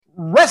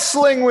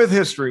Wrestling with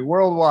History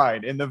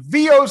worldwide in the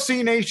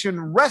VOC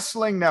Nation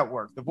Wrestling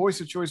Network. The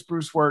voice of choice,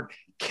 Bruce Wirt,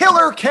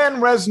 Killer Ken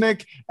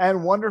Resnick,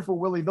 and Wonderful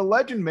Willie, the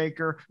legend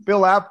maker,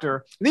 Bill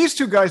Apter. These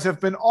two guys have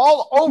been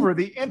all over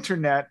the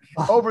internet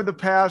over the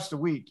past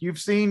week. You've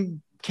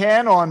seen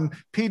Ken on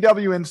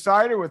PW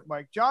Insider with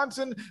Mike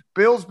Johnson.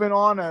 Bill's been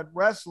on at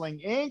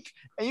Wrestling Inc.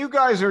 And you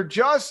guys are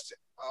just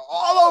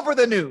all over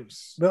the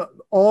news.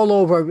 All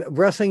over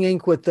Wrestling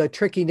Inc. with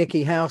Tricky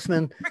Nikki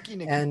Houseman.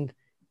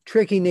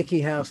 Tricky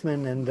Nikki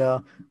Houseman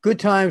and good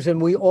times.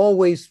 And we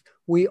always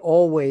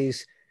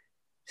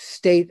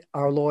state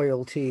our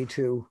loyalty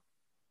to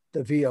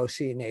the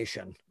VOC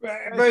Nation.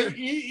 But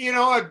you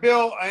know what,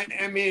 Bill,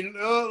 I mean,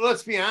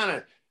 let's be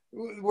honest.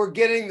 We're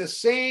getting the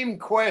same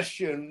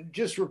question,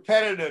 just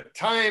repetitive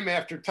time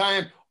after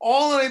time.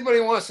 All anybody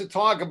wants to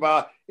talk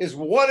about is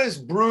what is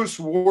Bruce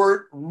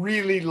Wirt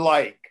really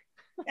like?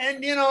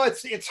 And, you know,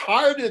 it's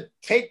hard to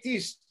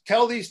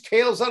tell these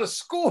tales out of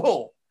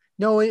school.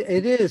 No,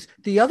 it is.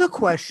 The other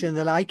question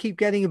that I keep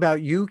getting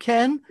about you,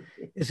 Ken,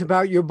 is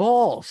about your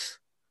balls.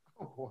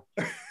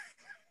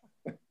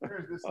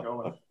 Where's this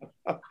going?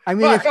 I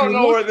mean, I don't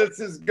know where this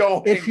is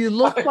going. If you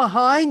look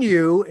behind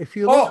you,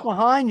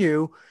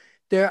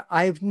 there,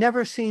 I've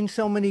never seen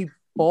so many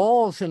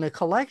balls in a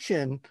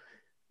collection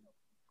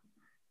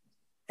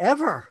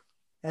ever.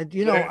 And,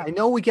 you know, I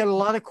know we get a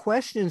lot of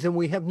questions and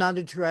we have not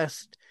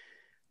addressed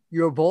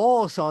your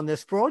balls on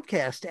this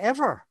broadcast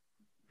ever.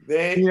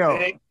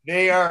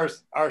 They are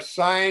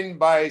signed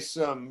by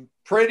some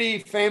pretty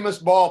famous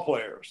ball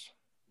players.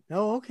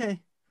 Oh,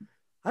 okay.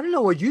 I don't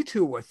know what you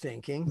two were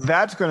thinking.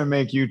 That's going to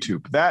make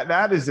YouTube.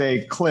 That is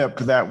a clip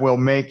that will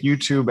make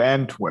YouTube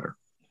and Twitter.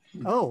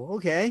 Oh,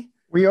 okay.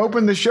 We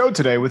opened the show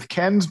today with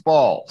Ken's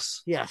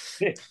balls. Yes.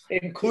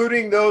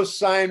 Including those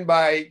signed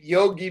by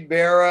Yogi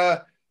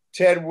Berra,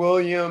 Ted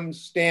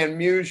Williams, Stan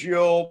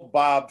Musial,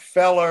 Bob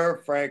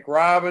Feller, Frank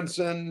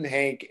Robinson,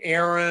 Hank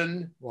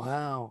Aaron.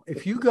 Wow.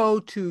 If you go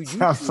to YouTube,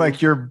 sounds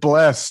like you're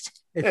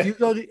blessed. If you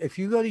go to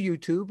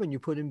YouTube and you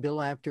put in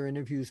Bill Apter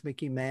interviews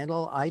Mickey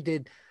Mantle, I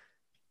did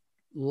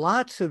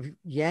lots of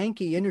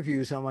Yankee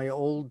interviews on my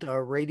old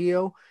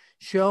radio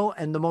show.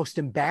 And the most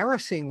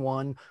embarrassing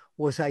one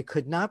was I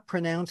could not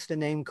pronounce the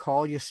name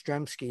Carl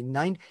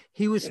Yastrzemski.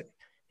 He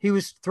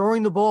was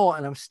throwing the ball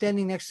and I'm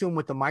standing next to him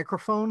with the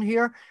microphone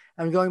here.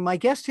 I'm going, my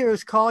guest here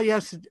is Carl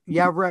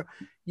Yarabensky.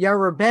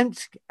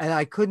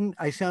 And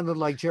I sounded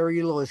like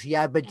Jerry Lewis.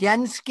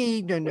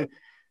 Yabadensky.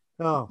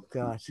 Oh,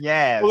 God.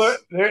 Yes. Well,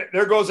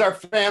 there goes our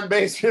fan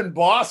base in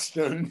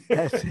Boston.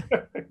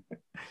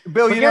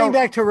 Bill, getting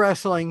back to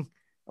wrestling.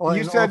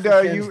 You said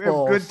you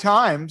have good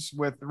times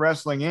with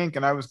Wrestling Inc.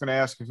 And I was going to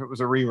ask if it was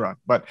a rerun.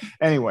 But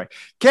anyway,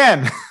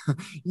 Ken,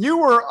 you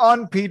were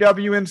on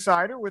PW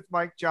Insider with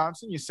Mike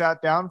Johnson. You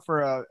sat down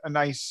for a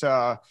nice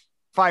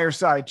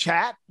fireside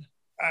chat.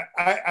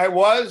 I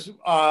was.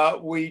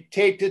 We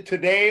taped it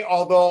today,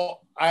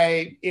 although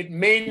it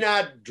may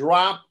not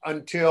drop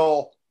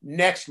until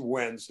next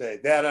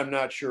Wednesday. That I'm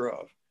not sure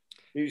of.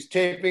 He's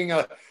taping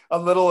a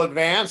little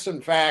advance.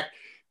 In fact,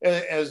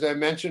 as I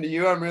mentioned to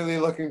you, I'm really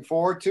looking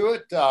forward to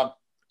it.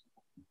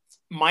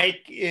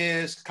 Mike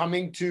is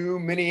coming to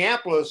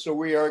Minneapolis, so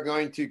we are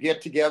going to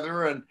get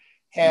together and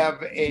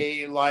have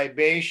a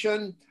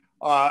libation.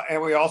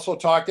 And we also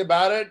talked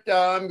about it.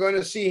 I'm going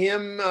to see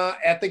him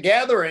at the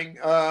Gathering,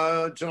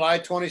 July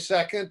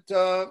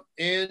 22nd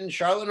in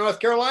Charlotte, North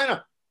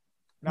Carolina.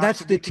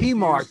 That's the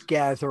T-Mart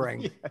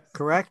Gathering, yes.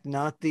 Correct?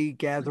 Not the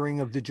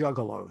Gathering of the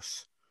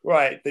Juggalos.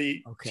 Right.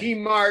 The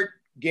T-Mart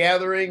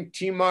Gathering,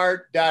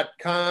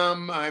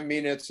 tmart.com. I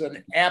mean, it's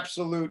an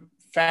absolute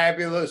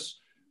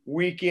fabulous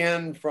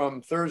weekend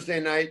from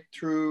Thursday night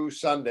through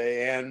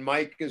Sunday. And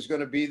Mike is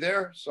going to be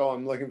there. So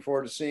I'm looking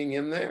forward to seeing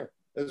him there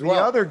as well.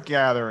 The other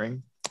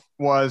gathering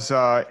was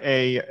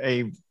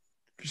a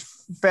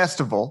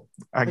festival,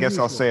 I guess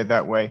I'll say it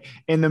that way,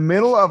 in the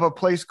middle of a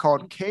place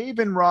called Cave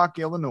in Rock,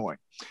 Illinois.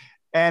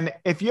 And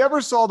if you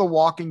ever saw The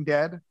Walking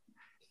Dead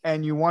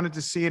and you wanted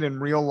to see it in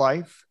real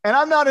life, and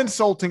I'm not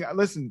insulting,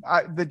 listen,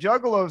 the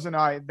Juggalos and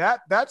I,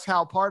 that's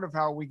part of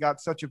how we got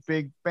such a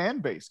big fan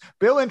base.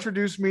 Bill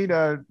introduced me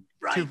to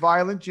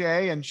Violent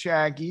J and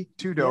Shaggy,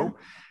 Two Dope,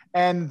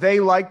 and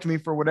they liked me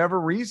for whatever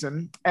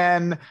reason.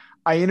 And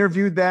I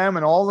interviewed them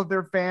and all of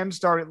their fans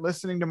started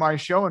listening to my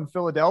show in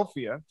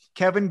Philadelphia.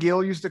 Kevin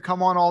Gill used to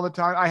come on all the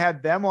time. I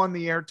had them on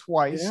the air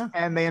twice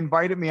and they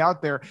invited me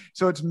out there.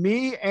 So it's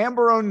me,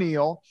 Amber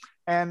O'Neill,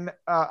 and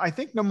I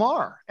think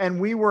Namar.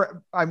 And we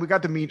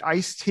got to meet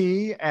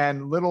Ice-T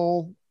and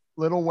Little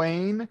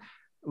Wayne,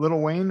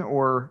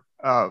 that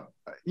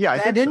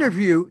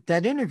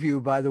interview,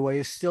 by the way,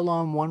 is still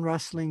on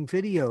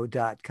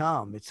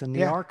OneWrestlingVideo.com. It's in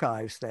the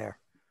archives there.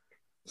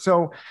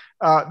 So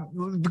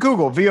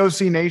Google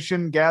VOC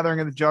Nation Gathering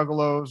of the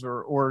Juggalos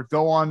or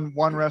go on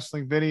One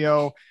Wrestling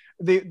Video.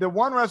 The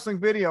One Wrestling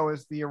Video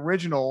is the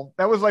original.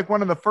 That was like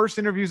one of the first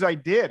interviews I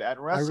did at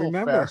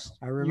WrestleFest.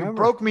 I remember. You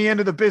broke me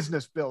into the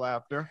business, Bill,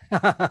 after.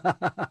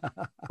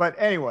 But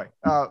anyway,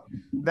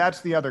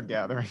 That's the other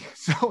gathering.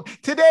 So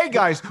today,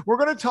 guys, we're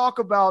going to talk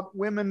about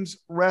women's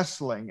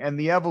wrestling and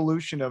the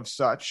evolution of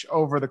such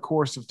over the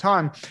course of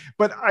time.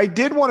 But I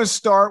did want to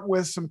start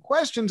with some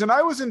questions, and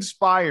I was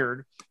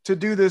inspired to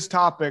do this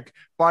topic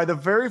by the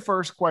very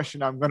first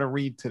question I'm going to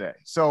read today.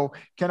 So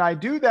can I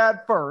do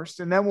that first?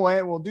 And then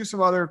we'll do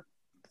some other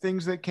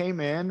things that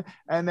came in,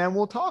 and then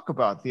we'll talk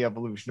about the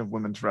evolution of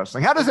women's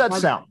wrestling. How does that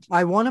sound?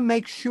 I want to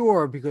make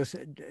sure, because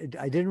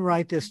I didn't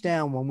write this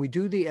down, when we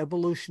do the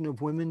evolution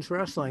of women's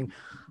wrestling,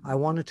 I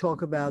want to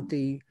talk about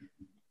the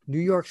New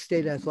York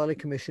State Athletic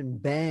Commission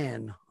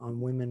ban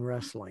on women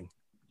wrestling.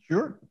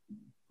 Sure.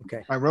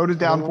 Okay. I wrote it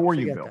down for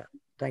you, Bill.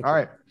 Thank you. All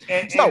right.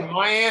 And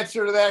my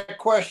answer to that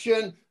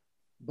question,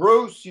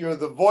 Bruce, you're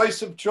the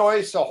voice of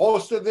choice, a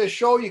host of this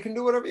show. You can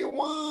do whatever you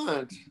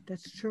want.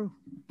 That's true.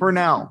 For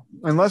now,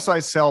 unless I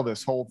sell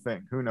this whole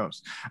thing, who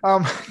knows?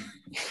 All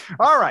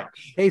right.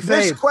 Hey,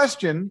 this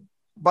question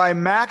by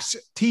Max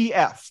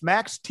TF.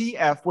 Max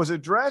TF was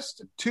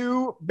addressed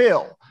to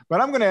Bill,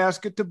 but I'm going to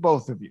ask it to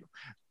both of you.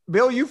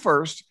 Bill, you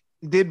first.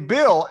 Did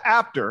Bill,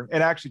 after,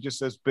 it actually just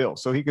says Bill,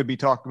 so he could be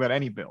talking about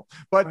any Bill,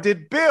 but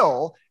did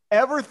Bill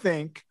ever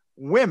think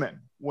women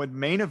would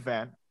main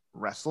event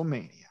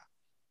WrestleMania?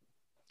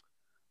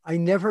 I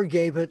never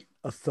gave it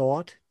a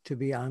thought, to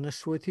be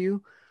honest with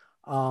you.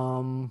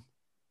 No,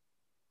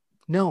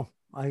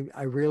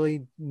 I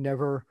really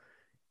never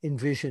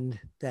envisioned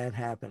that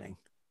happening.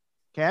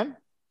 Ken?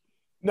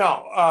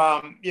 No,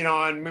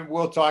 and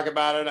we'll talk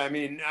about it. I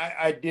mean,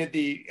 I did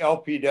the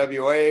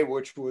LPWA,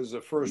 which was the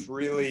first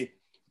really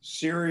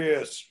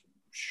serious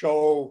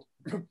show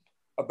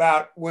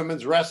about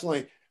women's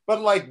wrestling.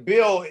 But like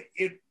Bill,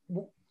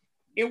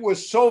 it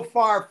was so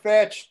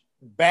far-fetched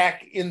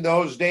back in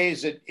those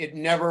days that it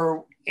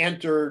never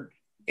entered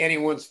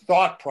anyone's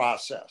thought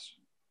process.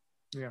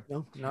 Yeah.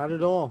 No, not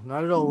at all.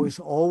 Not at all. It was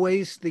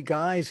always the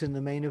guys in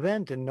the main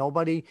event, and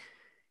nobody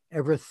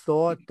ever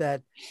thought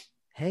that,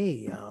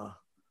 hey,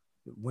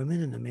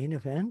 women in the main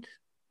event?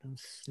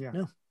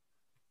 No.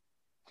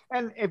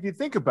 And if you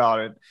think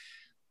about it,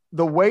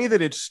 the way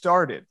that it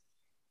started,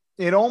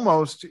 it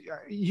almost,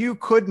 you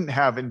couldn't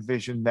have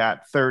envisioned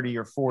that 30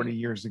 or 40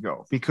 years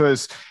ago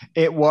because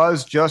it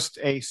was just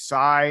a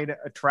side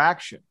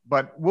attraction.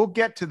 But we'll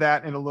get to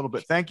that in a little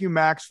bit. Thank you,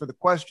 Max, for the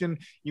question.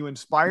 You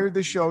inspired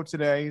the show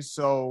today.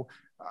 So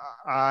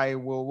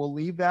we'll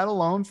leave that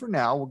alone for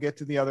now. We'll get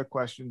to the other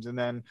questions, and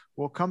then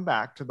we'll come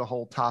back to the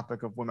whole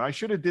topic of women. I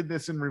should have did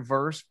this in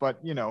reverse, but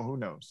who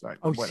knows?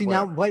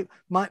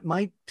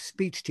 My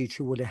speech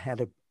teacher would have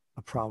had a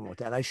problem with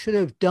that. I should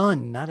have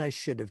done that. I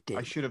should have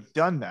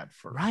done that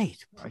first.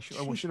 Right.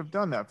 We should have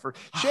done that first.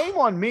 Shame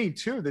on me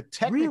too. The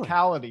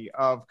technicality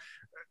of,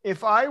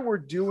 if I were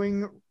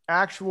doing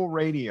actual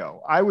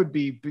radio, I would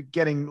be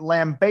getting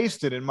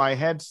lambasted in my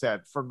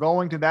headset for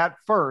going to that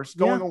first,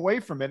 going away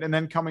from it, and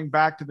then coming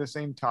back to the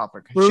same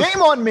topic. Bruce,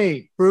 shame on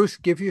me. Bruce,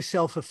 give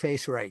yourself a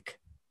face rake.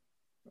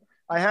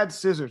 I had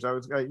scissors. I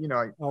was,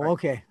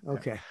 okay.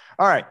 Yeah.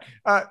 All right.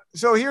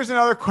 So here's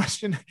another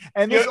question.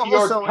 And this your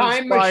also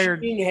time inspired...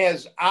 machine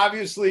has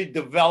obviously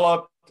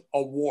developed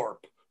a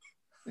warp.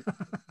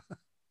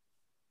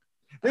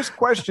 This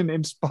question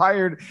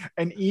inspired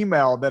an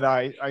email that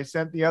I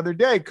sent the other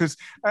day because,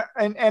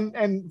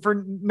 and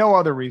for no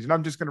other reason,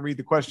 I'm just going to read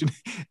the question.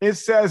 It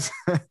says,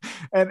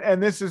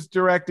 and this is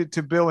directed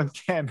to Bill and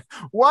Ken.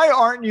 Why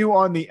aren't you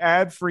on the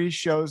ad-free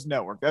shows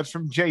network? That's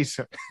from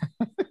Jason.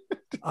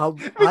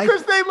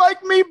 Because they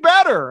like me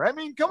better. I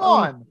mean, come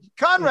on.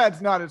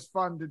 Conrad's not as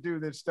fun to do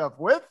this stuff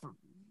with.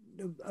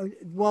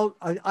 Well,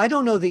 I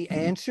don't know the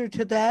answer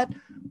to that,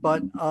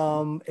 but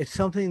it's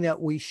something that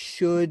we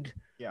should.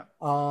 Yeah.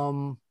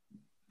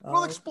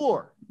 We'll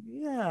explore.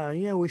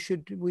 Yeah. We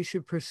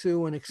should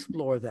pursue and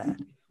explore that.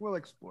 We'll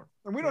explore.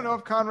 And we don't know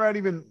if Conrad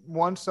even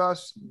wants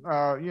us.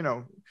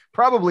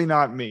 Probably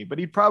not me, but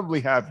he'd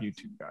probably have you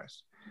two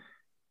guys.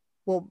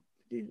 Well,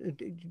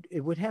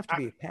 it would have to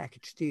be a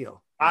package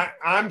deal.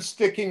 I'm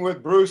sticking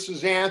with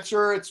Bruce's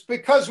answer. It's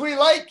because we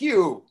like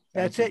you.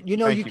 That's it.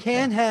 You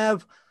can't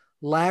have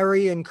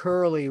Larry and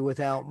Curly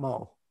without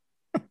Mo.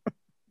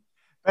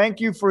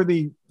 Thank you for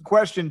the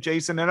question,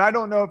 Jason. And I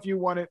don't know if you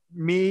wanted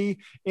me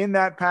in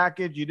that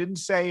package. You didn't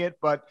say it,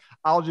 but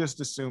I'll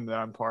just assume that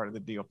I'm part of the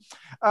deal.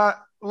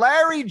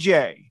 Larry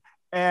J.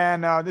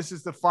 And this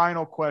is the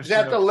final question.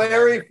 Is that the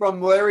Larry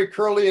from Larry,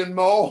 Curly, and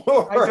Mo?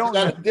 Or is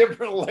that a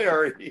different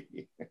Larry?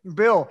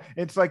 Bill,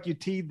 it's like you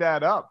teed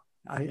that up.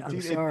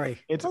 I'm sorry.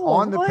 It's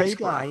on the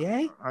paper. Guy,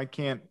 eh? I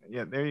can't.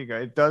 Yeah, there you go.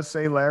 It does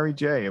say Larry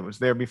J. It was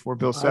there before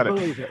Bill said I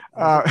believe it.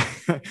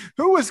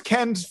 Who was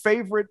Ken's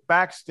favorite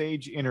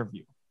backstage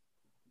interview?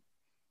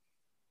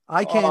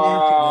 I can't answer that.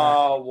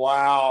 Oh,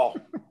 wow.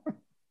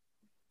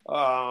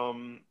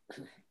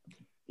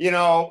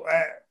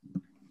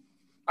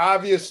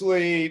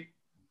 Obviously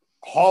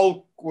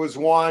Hulk was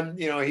one.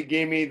 He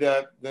gave me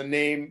the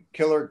name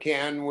Killer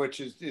Ken, which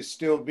is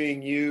still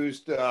being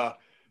used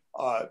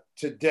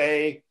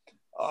today.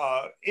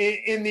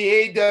 In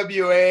the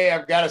AWA,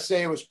 I've got to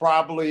say it was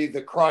probably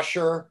the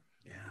Crusher.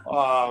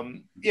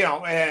 Yeah.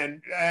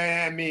 And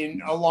I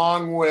mean,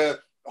 along with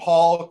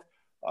Hulk.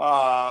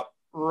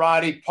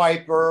 Roddy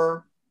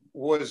Piper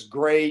was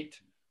great.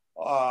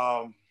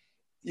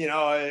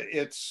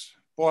 It's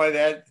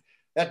boy,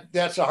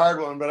 that's a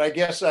hard one, but I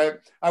guess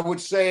I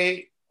would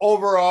say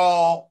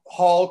overall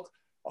Hulk,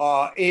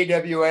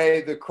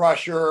 AWA, the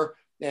Crusher,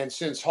 and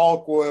since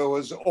Hulk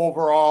was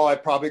overall,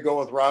 I'd probably go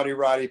with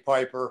Roddy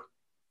Piper.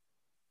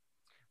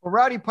 Well,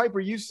 Roddy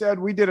Piper, you said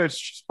we did a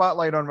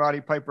spotlight on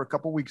Roddy Piper a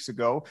couple weeks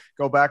ago.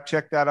 Go back,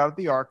 check that out at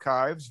the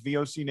archives,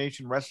 VOC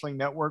Nation Wrestling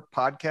Network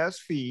podcast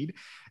feed.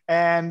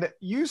 And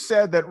you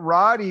said that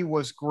Roddy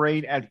was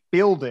great at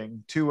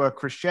building to a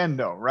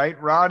crescendo, right?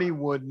 Roddy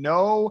would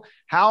know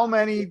how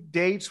many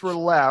dates were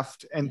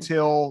left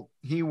until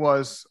he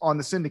was on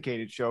the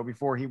syndicated show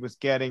before he was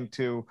getting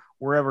to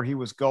wherever he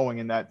was going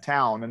in that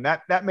town. And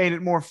that made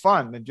it more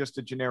fun than just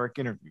a generic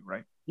interview,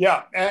 right?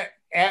 Yeah,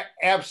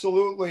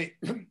 absolutely.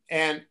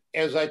 And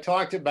as I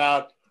talked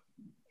about,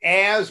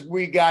 as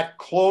we got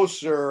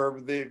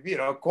closer, the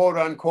quote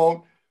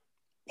unquote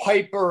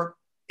Piper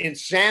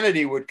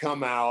insanity would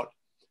come out.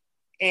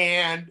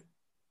 And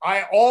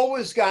I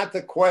always got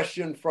the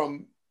question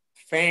from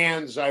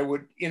fans I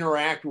would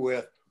interact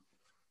with,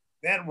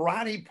 that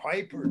Roddy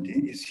Piper,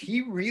 is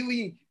he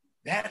really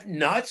that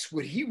nuts?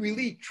 Would he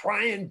really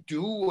try and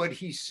do what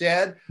he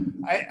said?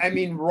 I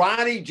mean,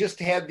 Roddy just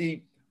had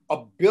the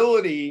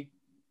ability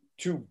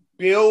to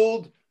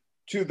build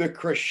to the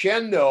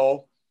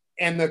crescendo,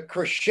 and the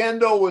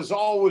crescendo was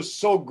always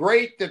so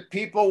great that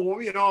people,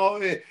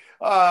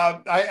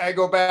 I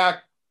go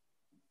back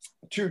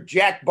to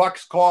Jack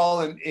Buck's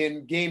call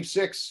in Game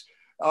 6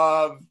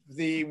 of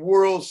the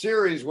World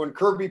Series when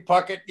Kirby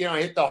Puckett,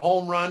 hit the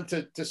home run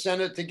to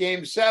send it to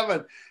Game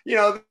 7.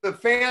 The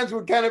fans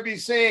would kind of be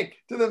saying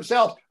to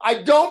themselves,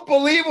 I don't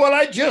believe what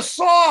I just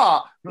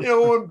saw.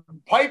 When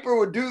Piper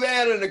would do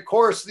that. And of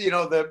course,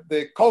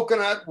 the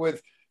coconut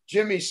with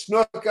Jimmy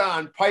Snuka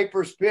on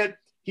Piper's Pit,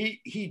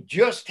 he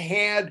just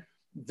had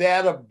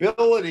that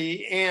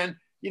ability. And,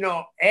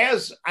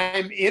 as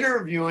I'm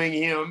interviewing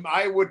him,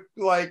 I would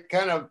like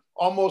kind of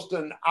almost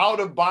an out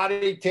of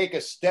body, take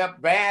a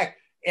step back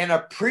and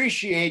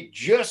appreciate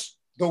just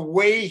the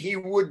way he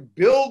would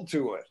build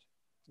to it.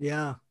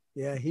 Yeah.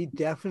 He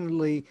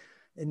definitely,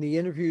 in the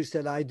interviews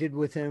that I did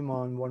with him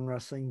on One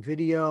Wrestling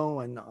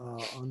Video and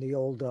on the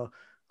old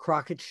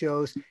Crockett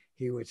shows,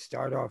 he would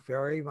start off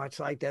very much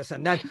like this.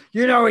 And then,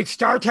 he'd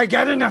start to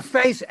get in the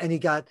face, and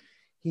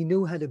he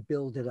knew how to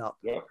build it up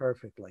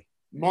perfectly.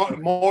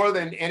 More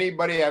than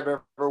anybody I've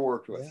ever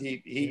worked with.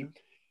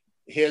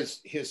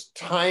 His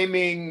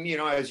timing,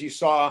 as you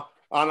saw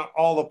on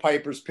all the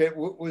Piper's Pit,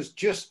 was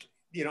just,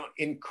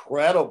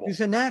 incredible. He's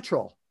a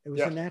natural. It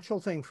was a natural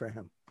thing for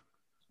him.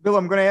 Bill,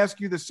 I'm going to ask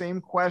you the same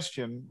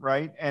question,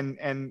 right?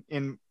 And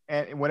in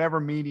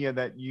whatever media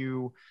that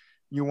you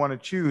want to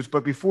choose.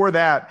 But before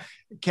that,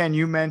 Ken,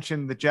 you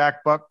mentioned the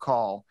Jack Buck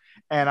call.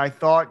 And I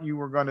thought you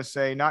were going to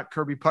say not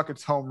Kirby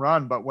Puckett's home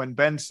run, but when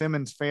Ben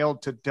Simmons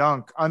failed to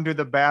dunk under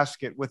the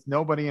basket with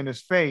nobody in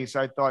his face,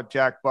 I thought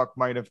Jack Buck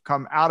might have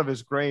come out of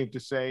his grave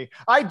to say,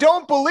 I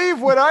don't believe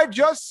what I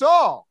just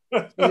saw.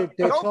 They're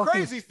Go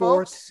crazy,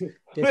 sports. folks.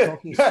 They're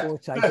talking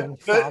sports. I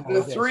don't follow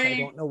this. I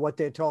don't know what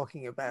they're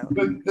talking about.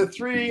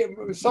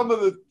 Some of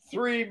the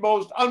three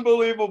most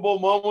unbelievable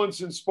moments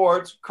in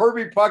sports: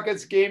 Kirby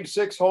Puckett's Game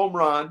 6 home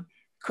run,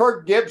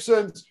 Kirk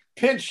Gibson's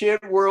pinch hit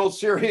World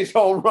Series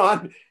home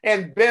run,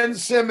 and Ben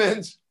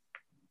Simmons.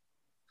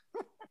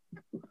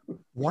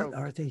 What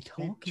are they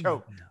talking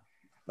about?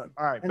 But,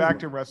 all right, anyway. Back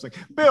to wrestling.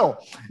 Bill,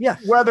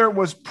 yes. Whether it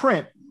was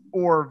print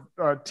or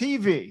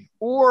TV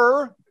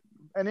or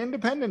an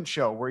independent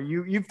show where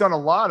you've done a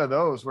lot of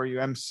those where you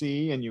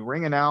MC and you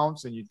ring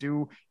announce and you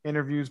do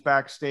interviews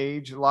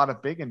backstage, a lot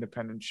of big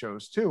independent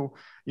shows too.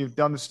 You've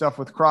done the stuff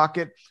with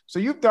Crockett. So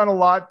you've done a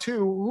lot too.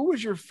 Who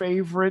was your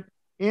favorite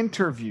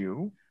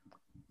interview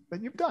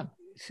that you've done?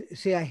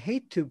 See, I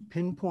hate to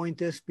pinpoint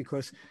this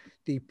because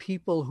the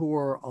people who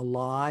are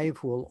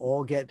alive will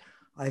all get,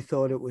 I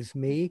thought it was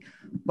me,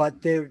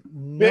 but there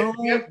no...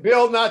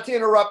 Bill, not to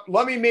interrupt,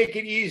 let me make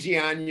it easy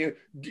on you.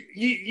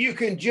 You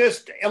can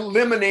just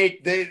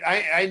eliminate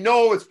I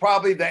know it's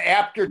probably the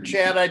after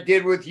chat I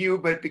did with you,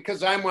 but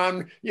because I'm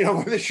on,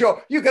 the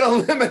show, you can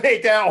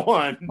eliminate that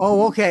one.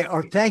 Oh, okay.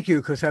 Oh, thank you.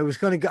 Because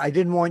I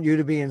didn't want you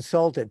to be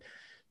insulted.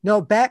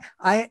 No,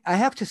 I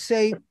have to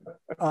say,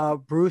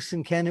 Bruce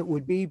and Ken, it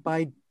would be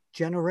by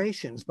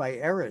generations, by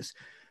eras.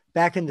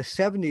 Back in the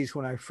 70s,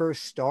 when I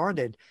first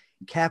started,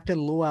 Captain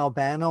Lou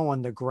Albano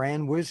and the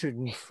Grand Wizard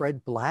and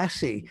Fred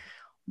Blassie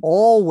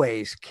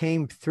always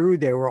came through.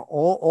 They were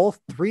all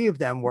three of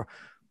them were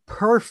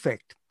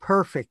perfect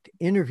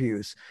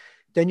interviews.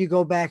 Then you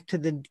go back to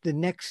the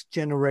next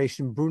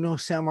generation. Bruno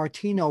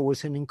Sammartino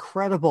was an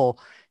incredible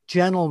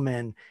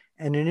gentleman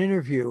and an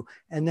interview.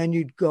 And then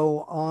you'd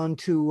go on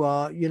to,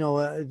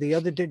 the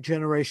other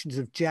generations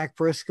of Jack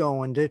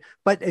Briscoe.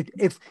 But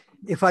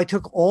if I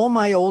took all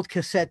my old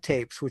cassette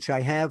tapes, which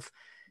I have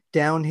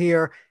down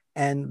here,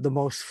 and the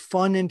most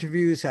fun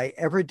interviews I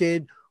ever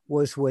did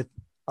was with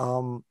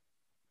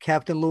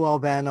Captain Lou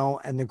Albano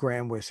and the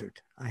Grand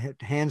Wizard. I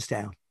had hands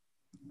down.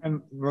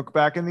 And look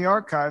back in the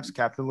archives,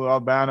 Captain Lou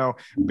Albano.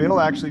 Bill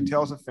actually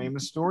tells a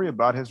famous story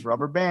about his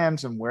rubber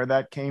bands and where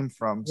that came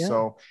from. Yeah,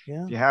 so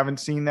yeah. if you haven't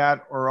seen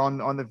that or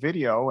on the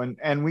video,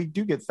 and we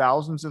do get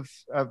thousands of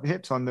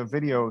hits on the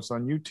videos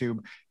on YouTube,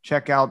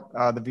 check out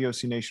the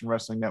VOC Nation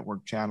Wrestling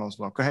Network channel as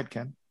well. Go ahead,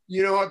 Ken.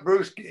 You know what,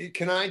 Bruce?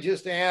 Can I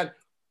just add?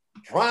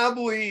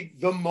 Probably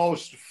the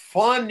most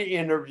fun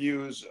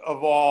interviews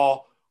of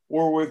all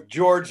were with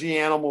George the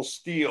Animal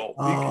Steele,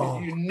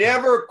 because you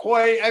never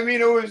quite, I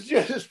mean, it was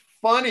just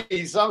funny.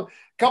 A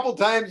couple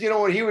times, you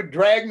know, when he would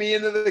drag me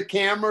into the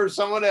camera or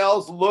someone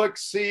else look,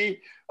 see,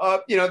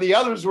 you know, the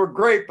others were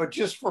great, but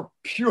just for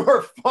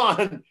pure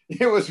fun,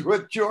 it was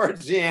with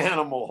George the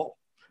Animal.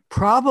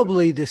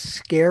 Probably the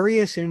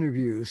scariest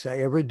interviews I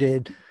ever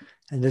did,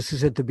 and this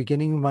is at the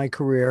beginning of my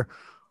career,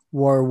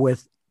 were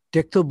with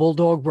Dick the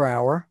Bulldog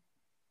Brower,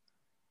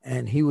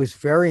 and he was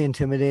very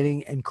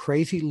intimidating, and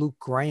Crazy Luke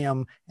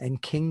Graham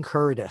and King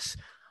Curtis.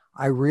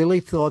 I really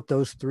thought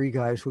those three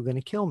guys were going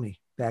to kill me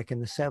back in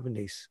the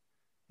 70s.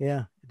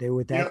 Yeah, they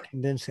were that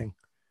convincing.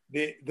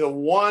 The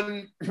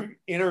one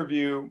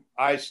interview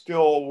I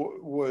still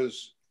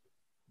was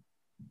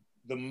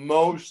the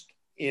most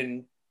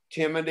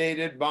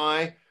intimidated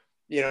by,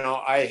 you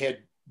know, I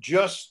had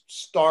just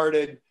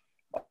started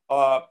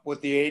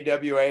with the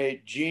AWA.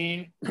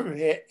 Gene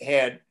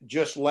had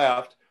just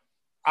left.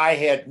 I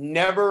had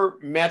never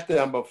met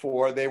them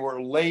before. They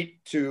were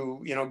late to,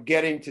 you know,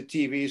 getting to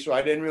TV, so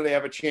I didn't really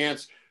have a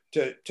chance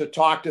to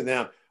talk to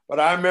them. But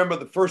I remember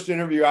the first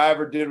interview I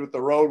ever did with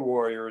the Road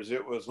Warriors.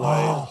 It was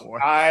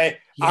like,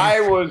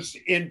 I was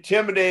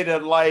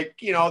intimidated, like,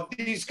 you know,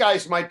 these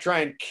guys might try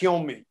and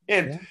kill me.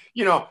 And,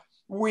 you know,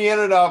 we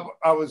ended up,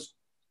 I was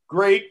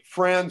great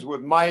friends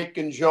with Mike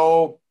and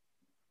Joe.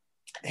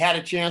 Had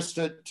a chance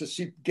to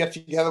get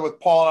together with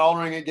Paul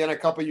Ellering again a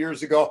couple of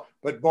years ago.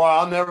 But boy,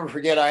 I'll never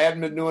forget, I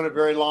hadn't been doing it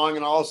very long.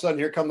 And all of a sudden,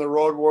 here come the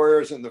Road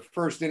Warriors. And the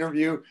first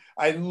interview,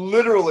 I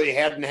literally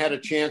hadn't had a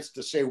chance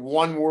to say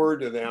one word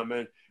to them.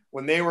 And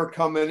when they were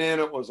coming in,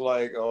 it was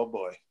like, oh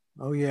boy.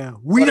 Oh, yeah.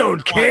 We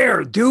don't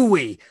care, do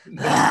we? You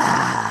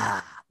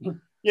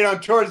know,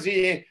 towards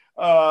the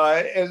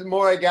as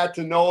more I got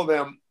to know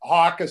them,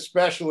 Hawk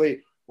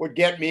especially would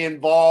get me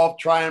involved,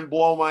 try and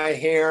blow my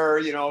hair,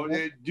 you know,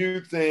 do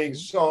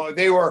things. So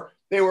they were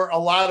a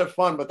lot of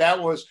fun, but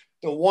that was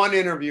the one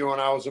interview when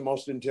I was the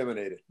most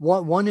intimidated.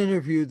 One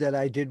interview that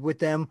I did with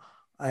them,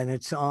 and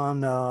it's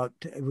on,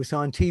 it was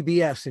on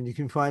TBS, and you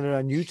can find it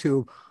on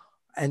YouTube.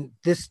 And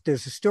there's a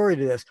story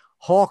to this.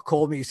 Hawk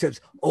called me. He says,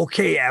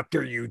 "Okay,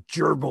 after you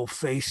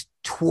gerbil-faced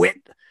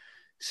twit."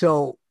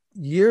 So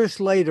years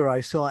later,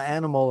 I saw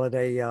Animal at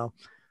a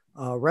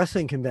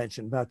wrestling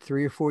convention about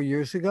 3 or 4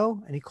 years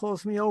ago, and he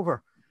calls me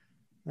over.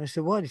 And I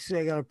said, "What?" He said,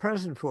 "I got a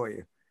present for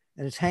you."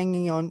 And it's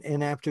hanging on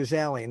in Aptors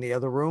Alley in the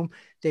other room.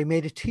 They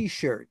made a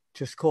T-shirt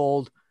just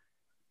called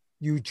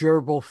 "You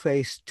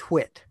Gerbil-Faced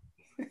Twit."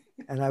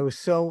 And I was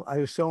so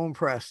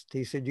impressed.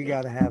 He said, "You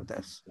got to have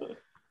this."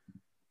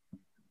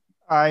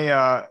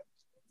 I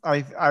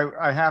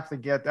have to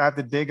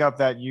dig up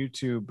that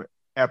YouTube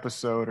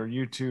episode or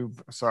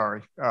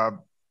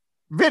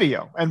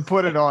video and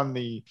put it on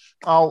the,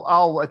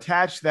 I'll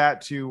attach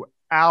that to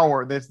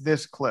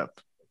this clip.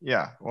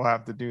 Yeah, we'll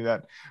have to do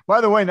that. By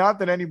the way, not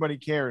that anybody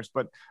cares,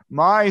 but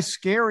my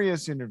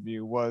scariest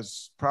interview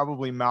was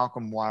probably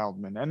Malcolm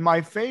Wildman. And my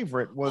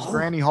favorite was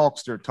Granny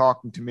Hulkster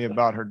talking to me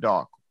about her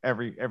dog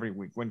every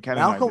week when Ken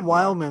Malcolm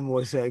Wildman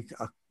was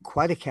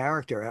quite a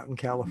character out in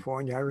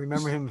California. I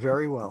remember him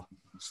very well.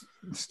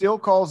 Still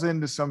calls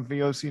into some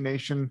VOC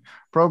Nation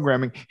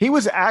programming. He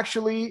was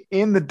actually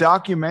in the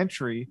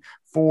documentary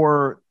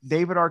for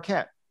David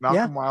Arquette.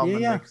 Malcolm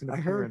Wildman makes an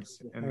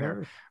appearance in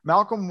there.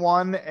 Malcolm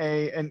won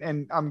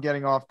and I'm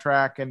getting off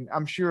track, and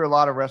I'm sure a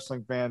lot of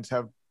wrestling fans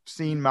have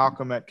seen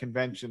Malcolm at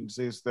conventions.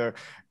 He's the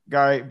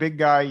big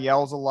guy,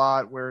 yells a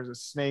lot, wears a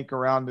snake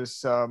around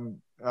his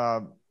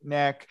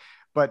neck.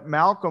 But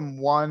Malcolm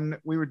won.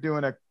 We were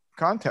doing a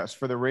contest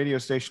for the radio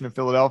station in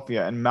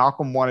Philadelphia, and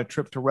Malcolm won a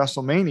trip to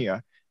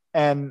WrestleMania.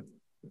 And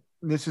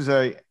this is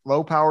a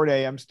low-powered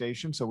AM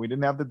station, so we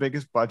didn't have the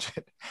biggest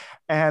budget.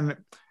 And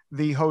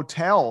the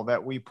hotel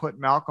that we put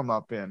Malcolm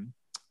up in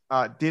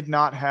did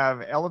not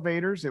have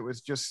elevators. It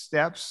was just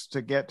steps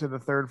to get to the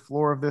third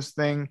floor of this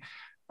thing.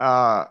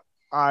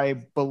 I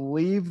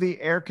believe the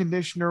air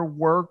conditioner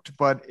worked,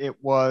 but it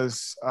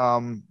was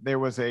there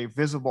was a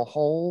visible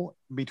hole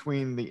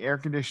between the air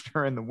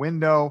conditioner and the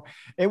window.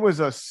 It was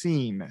a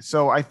scene.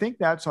 So I think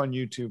that's on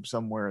YouTube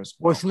somewhere as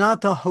well. Was not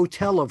the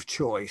hotel of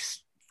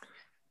choice.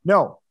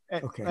 No.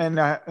 Okay. And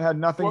had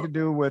nothing to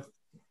do with.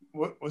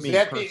 Was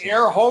that personally. The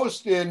air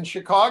host in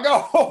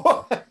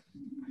Chicago?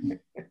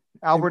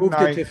 Albert moved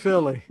it to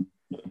Philly.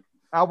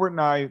 Albert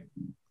and I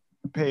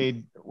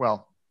paid,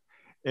 well,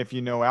 if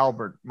you know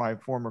Albert, my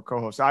former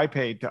co-host, I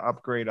paid to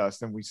upgrade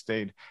us, and we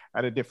stayed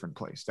at a different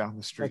place down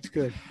the street. That's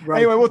good. Right.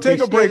 Anyway, we'll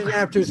take a break.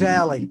 Aptors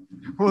Alley.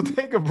 We'll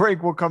take a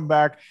break. We'll come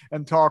back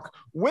and talk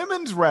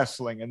women's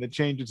wrestling and the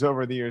changes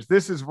over the years.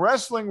 This is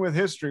Wrestling with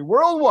History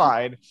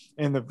Worldwide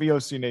in the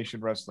VOC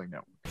Nation Wrestling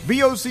Network.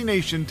 VOC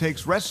Nation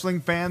takes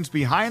wrestling fans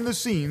behind the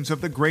scenes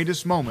of the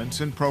greatest moments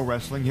in pro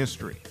wrestling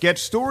history. Get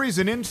stories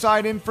and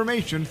inside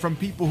information from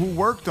people who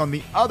worked on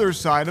the other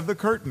side of the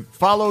curtain.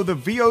 Follow the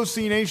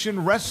VOC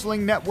Nation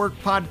Wrestling Network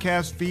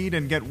podcast feed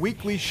and get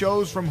weekly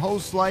shows from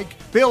hosts like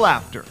Bill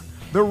Apter,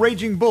 The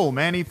Raging Bull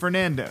Manny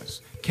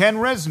Fernandez, Ken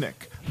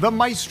Resnick, The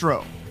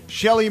Maestro,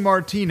 Shelly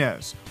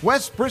Martinez,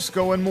 Wes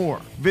Briscoe, and more.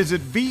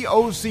 Visit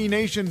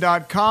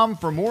VOCNation.com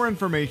for more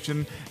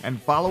information and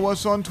follow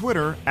us on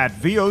Twitter at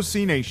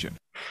VOC Nation.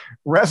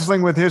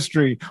 Wrestling with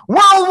History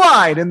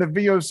worldwide in the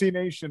VOC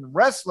Nation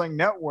Wrestling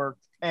Network.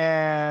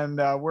 And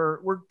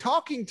we're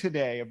talking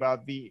today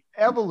about the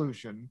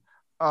evolution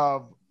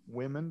of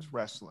women's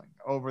wrestling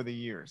over the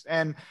years.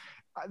 And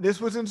this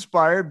was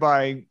inspired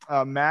by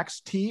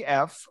Max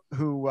TF,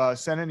 who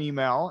sent an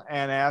email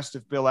and asked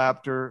if Bill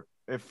Apter,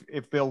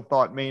 if Bill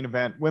thought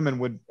women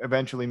would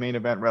eventually main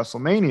event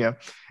WrestleMania.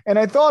 And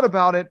I thought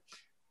about it.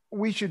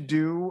 We should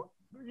do,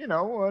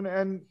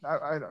 an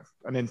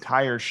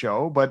entire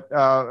show, but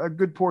a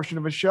good portion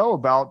of a show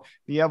about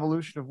the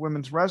evolution of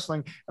women's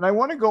wrestling. And I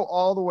want to go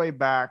all the way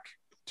back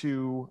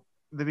to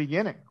the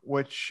beginning,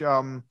 which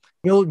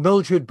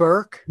Mildred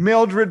Burke.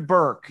 Mildred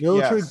Burke.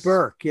 Yes.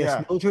 Burke. Yes.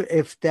 Yeah. Mildred,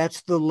 if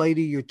that's the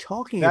lady you're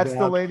talking about. That's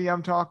the lady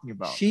I'm talking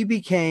about. She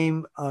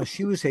became,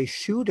 she was a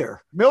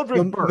shooter.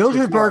 Mildred Burke.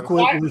 Mildred Burke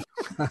was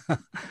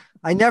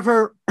I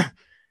never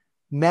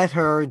met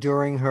her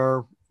during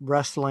her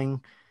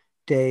wrestling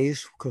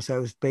days because I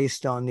was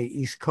based on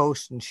the East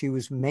Coast, and she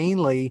was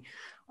mainly,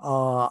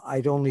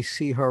 I'd only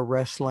see her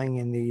wrestling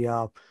in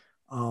the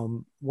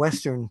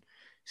Western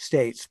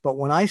states. But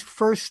when I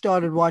first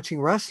started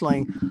watching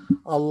wrestling,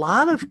 a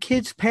lot of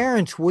kids'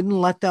 parents wouldn't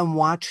let them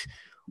watch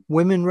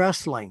women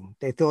wrestling.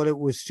 They thought it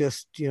was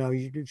just,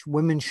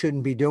 women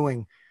shouldn't be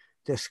doing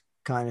this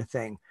kind of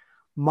thing.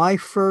 My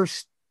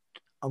first,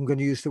 I'm going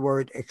to use the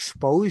word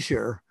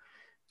exposure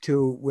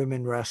to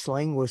women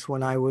wrestling was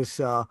when I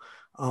was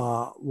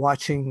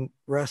watching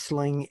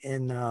wrestling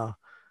in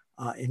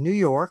New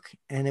York,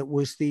 and it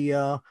was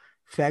the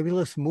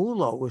Fabulous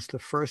Moolah was the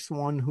first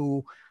one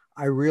who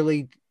I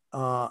really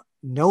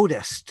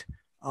noticed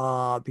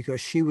because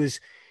she was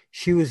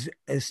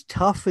as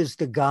tough as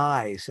the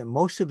guys, and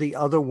most of the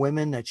other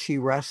women that she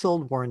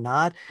wrestled were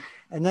not.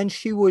 And then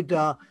she would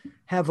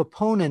have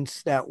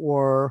opponents that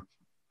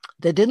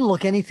didn't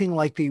look anything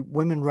like the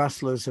women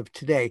wrestlers of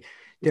today.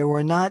 They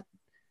were not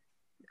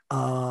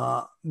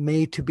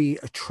made to be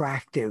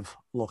attractive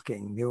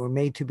looking. They were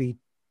made to be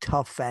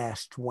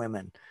tough-assed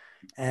women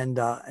and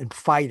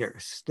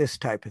fighters, this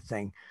type of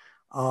thing.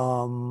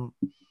 But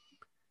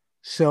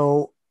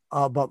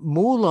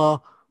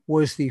Moolah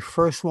was the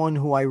first one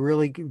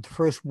the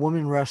first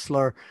woman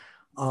wrestler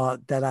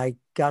that I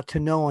got to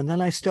know. And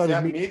then I started.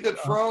 Is that me that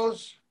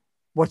froze?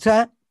 What's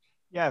that?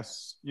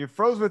 Yes. You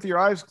froze with your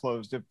eyes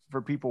closed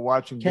for people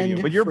watching Ken video,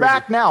 did but you're freeze.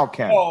 back now,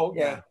 Ken. Oh, okay.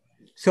 Yeah.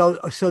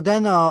 So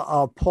then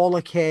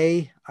Paula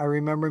Kay, I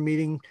remember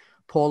meeting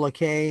Paula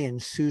Kay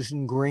and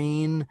Susan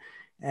Green,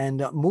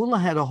 and Moolah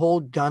had a whole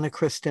Donna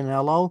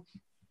Cristinello.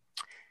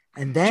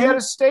 And then she had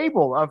a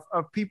stable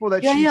of people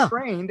that she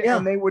trained,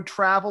 and they would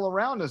travel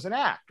around as an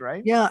act,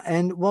 right? Yeah,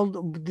 and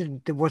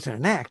there wasn't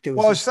an act. It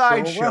was a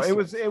sideshow. It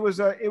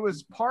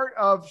was part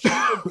of. She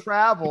would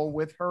travel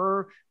with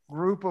her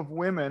group of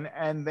women,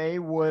 and they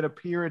would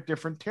appear at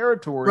different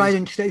territories. Right,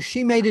 and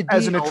she made a deal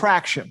as an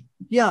attraction.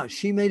 Yeah,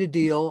 she made a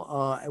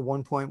deal at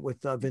one point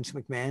with Vince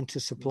McMahon to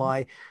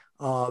supply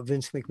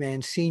Vince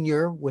McMahon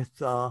Sr. with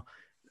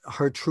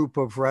her troupe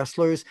of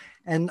wrestlers.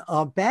 And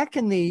back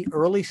in the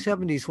early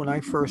 70s, when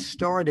I first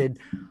started,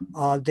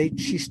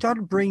 she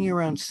started bringing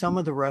around some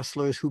of the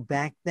wrestlers who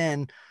back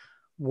then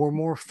were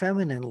more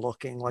feminine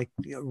looking. Like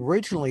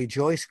originally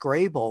Joyce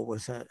Grable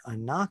was a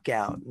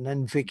knockout, and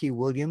then Vicky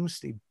Williams,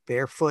 the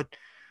barefoot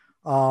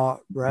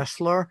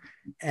wrestler.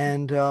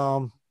 And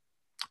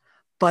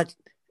but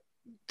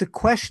the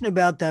question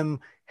about them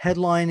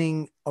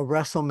headlining a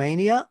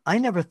WrestleMania, I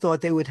never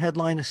thought they would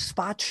headline a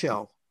spot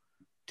show,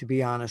 to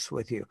be honest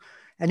with you.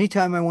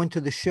 Anytime I went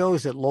to the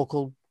shows at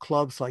local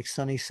clubs like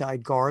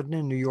Sunnyside Garden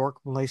in New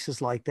York,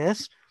 places like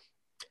this,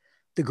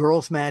 the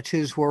girls'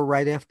 matches were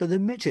right after the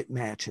midget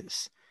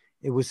matches.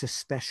 It was a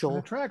special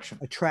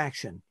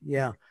attraction.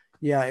 Yeah.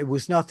 It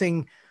was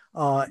nothing.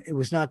 It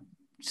was not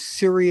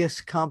serious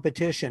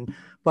competition.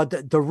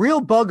 But the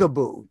real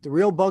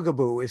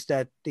bugaboo is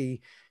that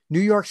the New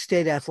York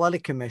State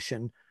Athletic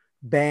Commission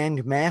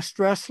banned masked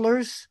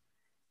wrestlers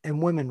and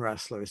women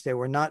wrestlers.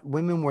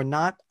 Women were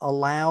not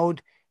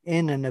allowed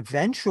in, and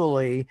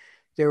eventually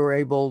they were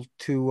able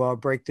to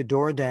break the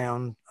door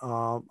down.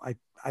 I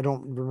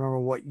don't remember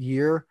what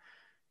year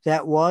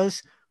that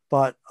was,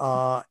 but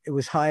it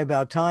was high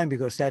about time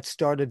because that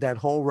started that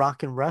whole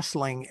rock and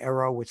wrestling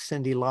era with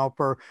Cyndi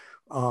Lauper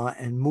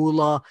and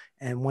Moolah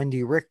and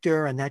Wendy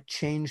Richter, and that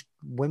changed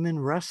women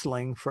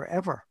wrestling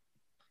forever.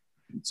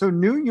 So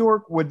New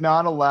York would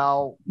not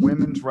allow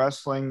women's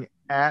wrestling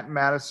at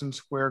Madison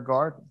Square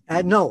Garden?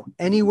 No,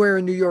 anywhere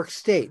in New York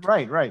State.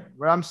 Right.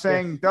 But I'm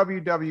saying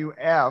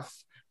WWF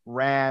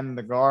ran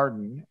the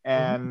Garden,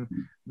 and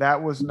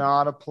that was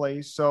not a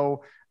place.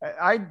 So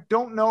I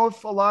don't know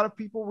if a lot of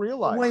people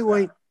realize.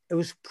 Wait. It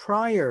was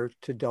prior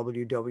to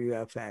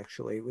WWF.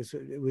 Actually, it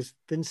was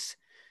Vince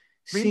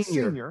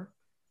Senior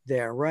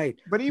there, right?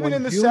 But even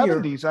in the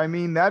 70s, I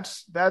mean,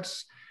 that's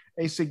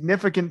a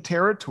significant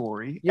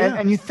territory. Yeah.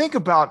 And you think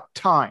about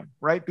time,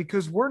 right?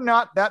 Because we're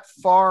not that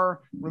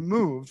far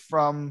removed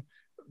from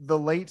the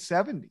late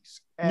 70s.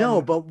 No,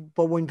 but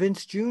when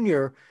Vince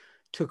Jr.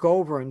 took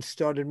over and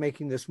started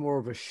making this more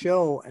of a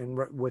show, and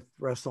with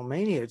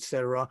WrestleMania,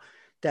 etc.,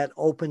 that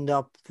opened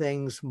up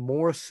things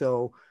more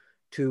so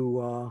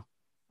to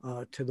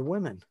the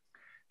women.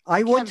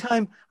 I one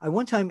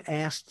time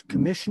asked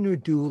Commissioner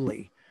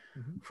Dooley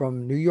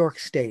from New York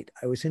State.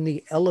 I was in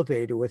the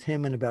elevator with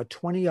him and about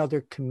 20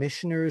 other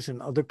commissioners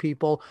and other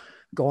people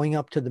going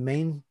up to the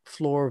main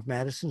floor of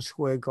Madison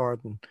Square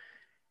Garden.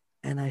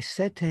 And I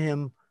said to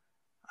him,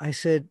 I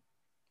said,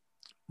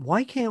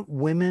 why can't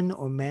women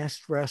or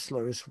masked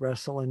wrestlers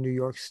wrestle in New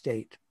York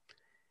State?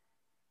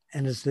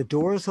 And as the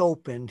doors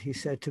opened, he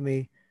said to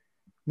me,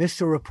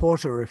 Mr.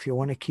 Reporter, if you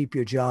want to keep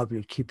your job,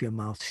 you keep your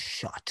mouth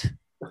shut.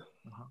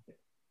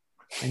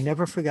 I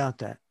never forgot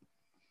that.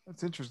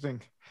 That's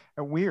interesting.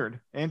 Weird.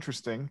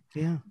 Interesting.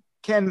 Yeah.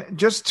 Ken,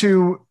 just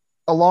to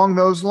along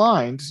those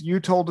lines, you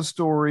told a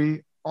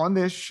story on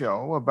this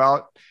show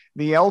about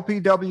the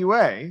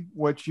LPWA,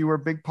 which you were a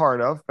big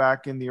part of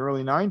back in the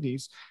early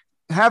 90s,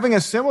 having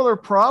a similar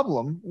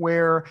problem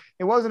where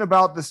it wasn't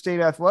about the state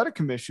athletic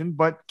commission,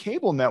 but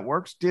cable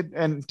networks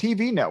and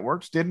TV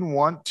networks didn't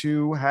want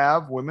to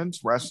have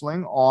women's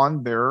wrestling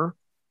on their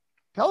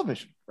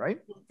television, right?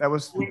 That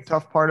was the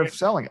tough part of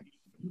selling it.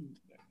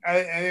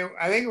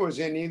 I think it was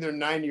in either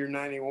 90 or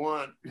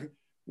 91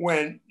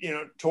 when,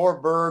 Tor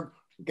Berg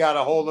got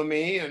a hold of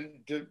me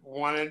and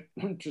wanted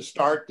to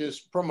start this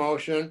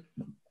promotion,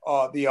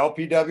 the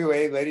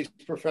LPWA, Ladies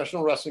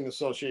Professional Wrestling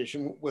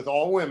Association, with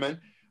all women,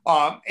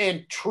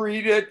 and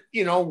treat it,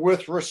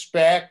 with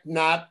respect,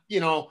 not,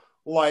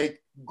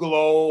 like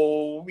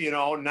Glow,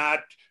 not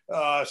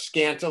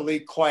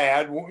scantily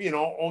clad,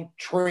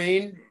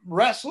 trained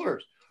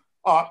wrestlers.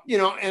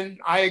 And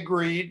I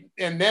agreed.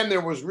 And then there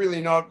was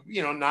really not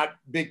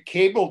big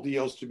cable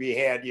deals to be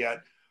had yet.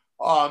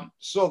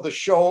 So the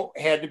show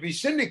had to be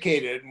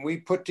syndicated, and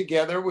we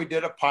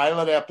did a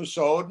pilot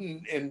episode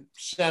and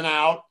sent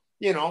out,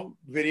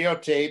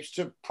 videotapes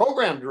to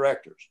program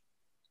directors.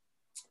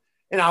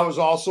 And I was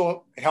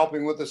also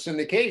helping with the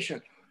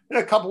syndication. And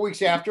a couple of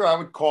weeks after, I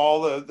would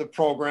call the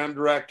program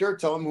director,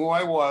 tell him who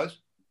I was.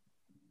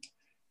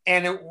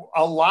 And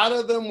a lot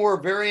of them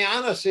were very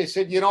honest. They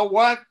said, you know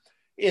what?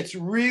 It's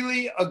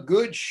really a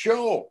good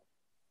show.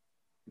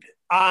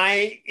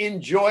 I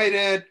enjoyed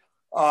it.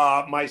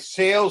 My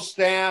sales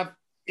staff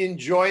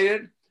enjoyed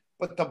it.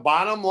 But the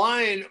bottom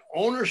line,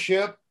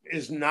 ownership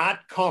is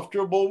not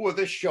comfortable with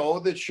a show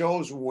that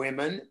shows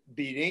women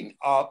beating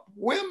up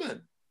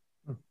women.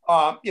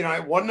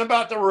 It wasn't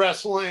about the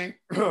wrestling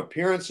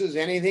appearances,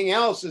 anything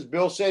else. As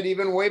Bill said,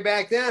 even way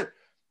back then,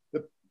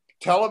 the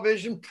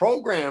television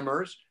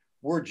programmers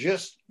were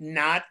just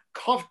not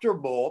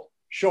comfortable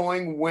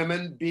showing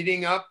women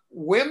beating up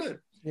women.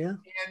 Yeah.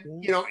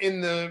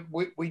 And,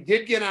 we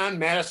did get on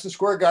Madison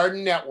Square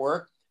Garden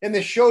Network, and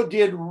the show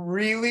did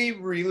really,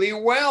 really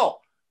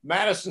well.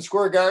 Madison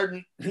Square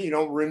Garden,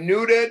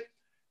 renewed it,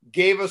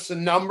 gave us the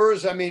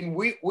numbers. I mean,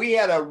 we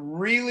had a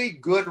really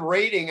good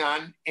rating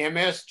on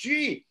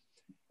MSG.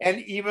 And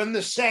even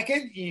the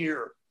second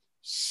year,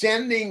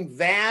 sending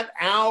that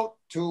out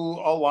to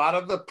a lot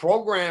of the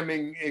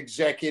programming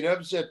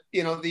executives at,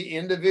 the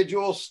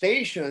individual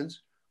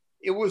stations,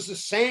 it was the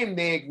same.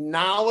 They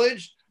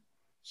acknowledged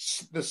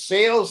the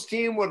sales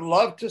team would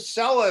love to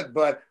sell it,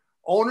 but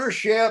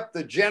ownership,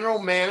 the general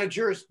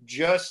managers,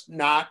 just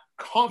not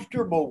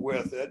comfortable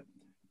with it.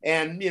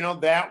 And,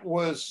 that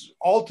was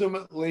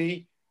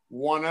ultimately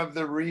one of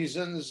the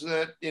reasons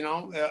that,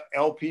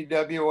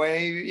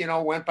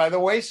 LPWA, went by the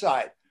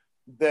wayside,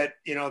 that,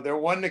 there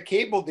wasn't a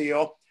cable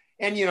deal.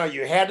 And,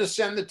 you had to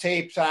send the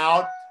tapes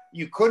out.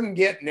 You couldn't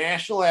get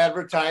national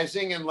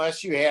advertising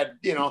unless you had,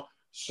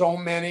 so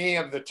many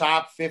of the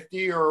top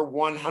 50 or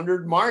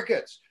 100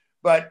 markets.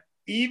 But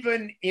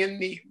even in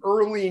the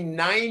early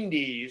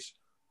 90s,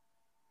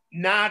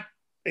 not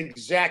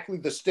exactly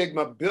the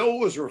stigma Bill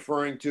was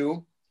referring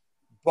to,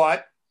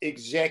 but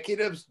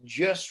executives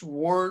just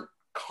weren't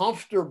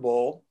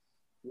comfortable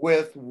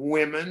with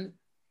women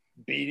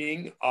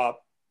beating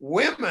up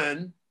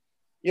women.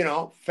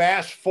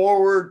 Fast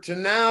forward to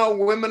now,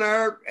 women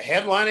are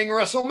headlining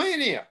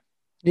WrestleMania.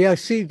 Yeah,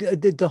 see,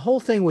 the whole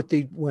thing with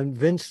when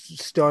Vince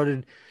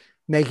started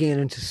making it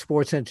into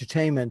sports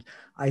entertainment,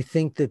 I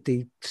think that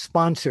the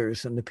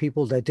sponsors and the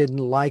people that didn't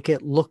like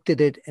it looked at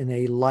it in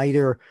a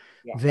lighter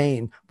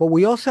vein. But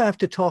we also have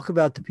to talk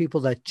about the people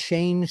that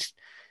changed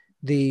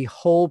the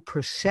whole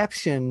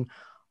perception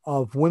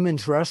of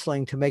women's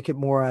wrestling to make it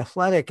more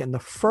athletic. And the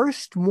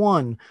first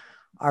one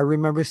I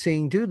remember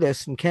seeing do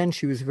this, and Ken,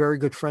 she was a very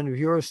good friend of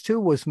yours too,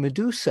 was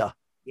Medusa.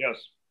 Yes.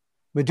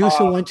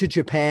 Medusa went to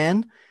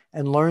Japan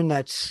and learned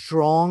that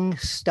strong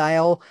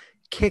style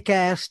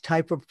kick-ass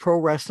type of pro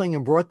wrestling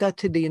and brought that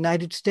to the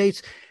United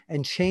States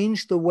and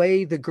changed the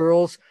way the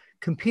girls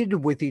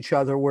competed with each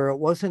other, where it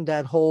wasn't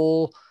that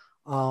whole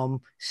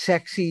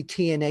sexy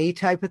TNA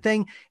type of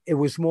thing. It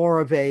was more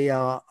of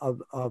a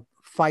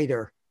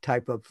fighter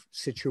type of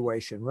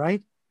situation,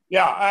 right?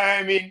 Yeah,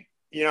 I mean,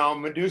 you know,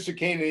 Medusa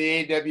came to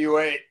the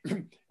AWA,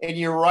 and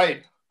you're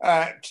right.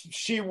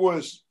 She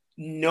was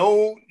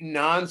no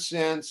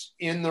nonsense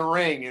in the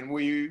ring, and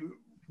we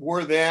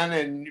were then,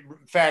 and in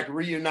fact,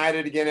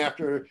 reunited again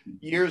after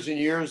years and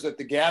years at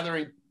the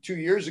Gathering 2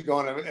 years ago,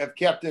 and have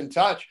kept in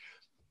touch.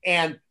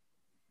 And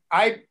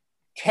I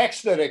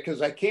texted it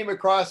because I came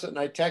across it, and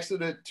I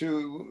texted it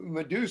to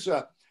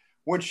Medusa.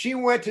 When she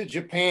went to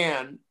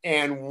Japan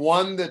and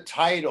won the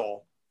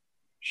title,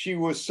 she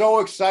was so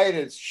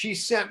excited. She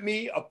sent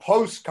me a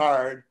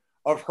postcard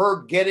of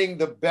her getting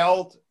the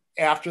belt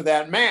after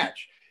that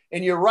match.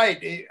 And you're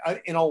right.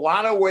 In a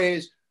lot of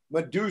ways,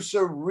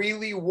 Medusa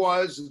really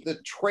was the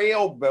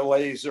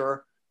trailblazer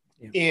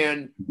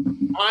in,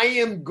 I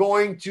am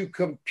going to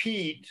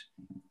compete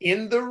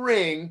in the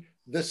ring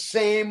the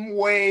same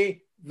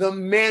way the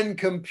men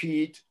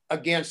compete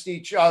against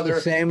each other.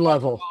 The same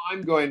level.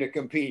 I'm going to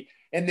compete.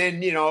 And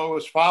then, you know, it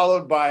was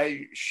followed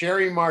by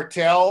Sherry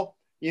Martel,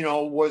 you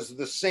know, was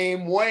the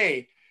same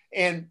way.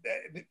 And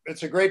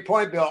it's a great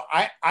point, Bill.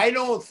 I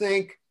don't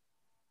think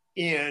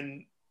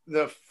in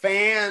the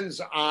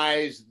fans'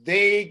 eyes,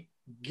 they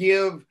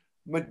give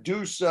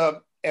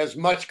Medusa as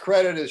much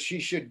credit as she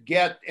should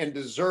get and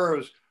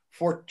deserves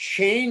for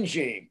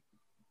changing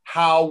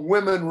how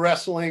women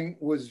wrestling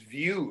was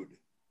viewed.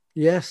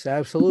 Yes,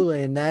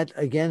 absolutely. And that,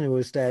 again, it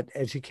was that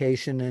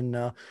education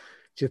in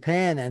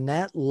Japan, and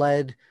that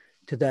led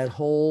to that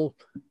whole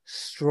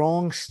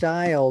strong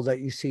style that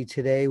you see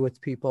today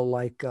with people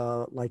like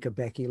a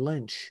Becky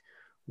Lynch,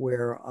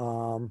 where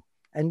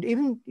and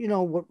even, you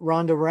know, what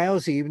Ronda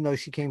Rousey, even though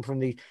she came from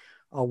the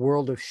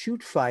world of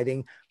shoot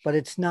fighting, but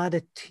it's not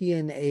a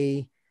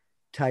TNA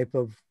type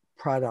of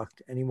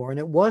product anymore. And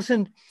it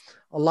wasn't,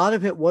 a lot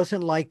of it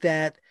wasn't like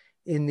that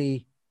in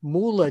the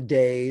Moolah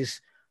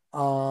days.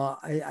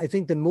 I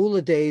think the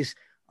Moolah days,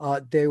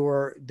 they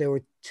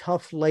were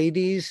tough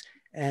ladies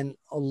and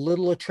a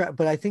little attract,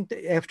 but I think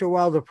that after a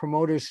while, the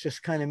promoters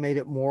just kind of made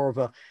it more of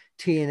a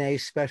TNA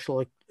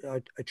special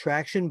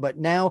attraction. But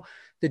now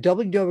the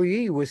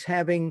WWE was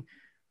having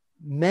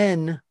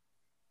men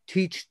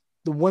teach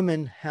the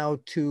women how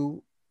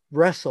to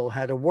wrestle,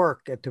 how to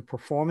work at the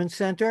Performance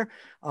Center.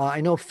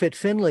 I know Fit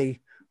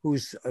Finley,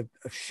 who's a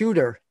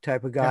shooter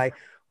type of guy,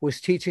 was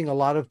teaching a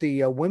lot of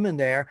the women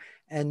there.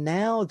 And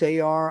now they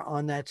are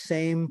on that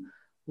same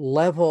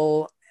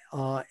level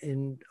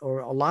or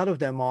a lot of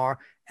them are,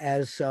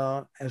 as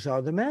are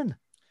the men.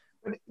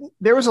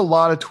 There was a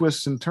lot of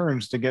twists and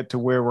turns to get to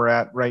where we're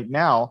at right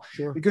now.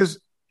 Sure. Because,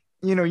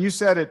 you know, you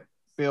said it,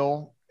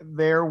 Bill,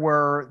 there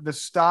were the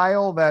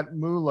style that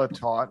Moolah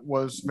taught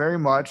was very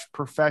much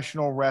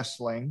professional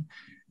wrestling,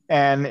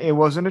 and it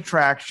was an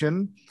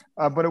attraction,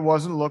 but it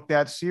wasn't looked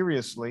at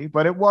seriously,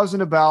 but it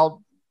wasn't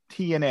about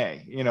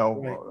TNA, you know,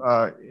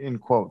 right. In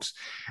quotes.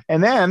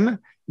 And then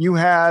you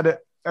had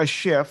a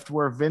shift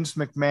where Vince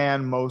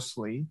McMahon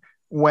mostly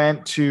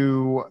went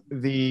to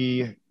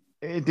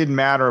it didn't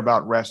matter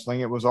about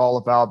wrestling. It was all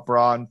about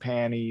bra and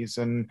panties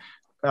and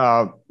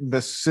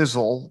the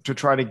sizzle to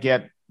try to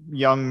get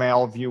young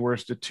male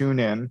viewers to tune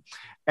in.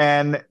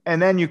 And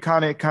then you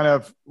kind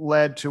of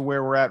led to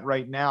where we're at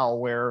right now,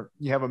 where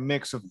you have a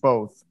mix of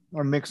both,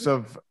 a mix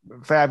of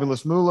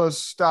Fabulous Moolah's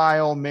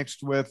style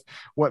mixed with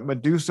what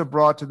Medusa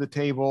brought to the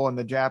table and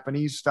the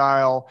Japanese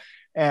style.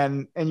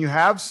 And you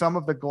have some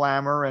of the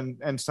glamour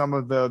and some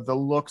of the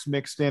looks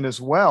mixed in as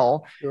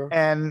well. Sure.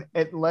 And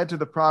it led to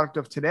the product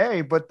of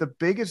today. But the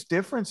biggest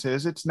difference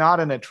is it's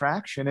not an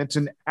attraction. It's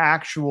an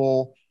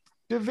actual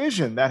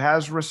division that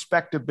has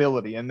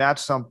respectability. And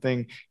that's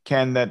something,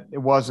 Ken, that it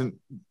wasn't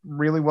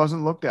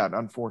looked at,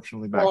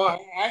 unfortunately, back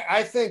then.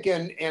 I think,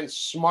 and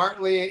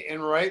smartly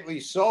and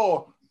rightly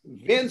so,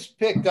 Vince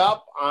picked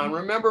up on,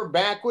 remember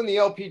back when the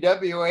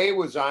LPWA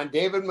was on,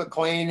 David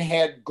McLean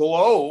had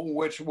Glow,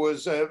 which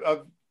was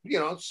a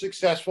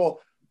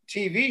successful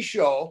TV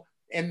show.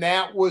 And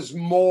that was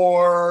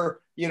more,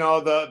 you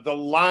know, the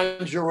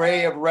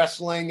lingerie of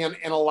wrestling. And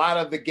a lot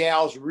of the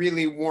gals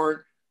really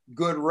weren't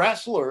good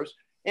wrestlers.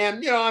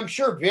 And, you know, I'm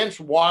sure Vince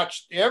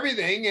watched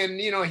everything. And,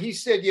 you know, he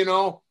said, you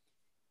know,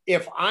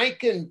 if I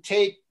can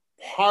take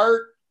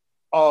part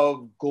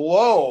of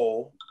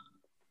Glow,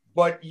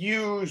 but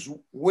use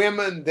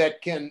women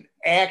that can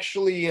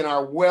actually and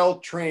are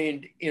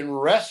well-trained in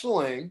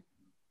wrestling,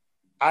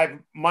 I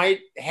might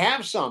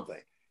have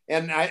something.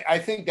 And I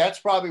think that's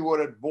probably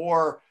what it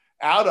bore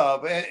out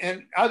of.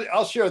 And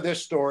I'll share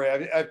this story.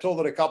 I've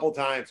told it a couple of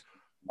times.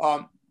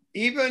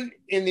 Even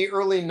in the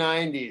early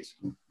 90s,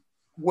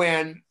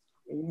 when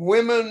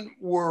women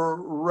were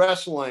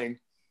wrestling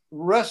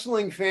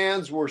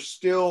fans were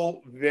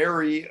still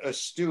very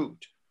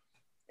astute.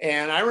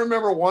 And I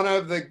remember one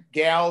of the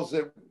gals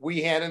that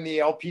we had in the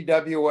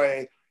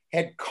LPWA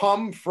had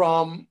come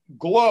from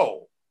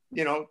Glow,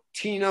 you know,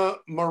 Tina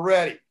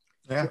Moretti.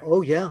 Yeah.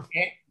 Oh yeah.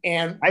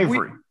 And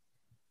Ivory.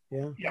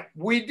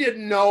 we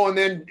didn't know. And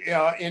then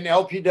in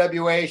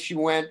LPWA, she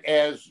went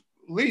as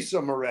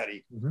Lisa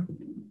Moretti.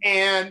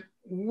 And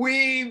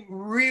we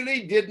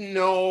really didn't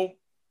know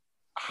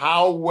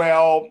how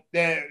well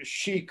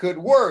she could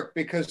work,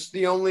 because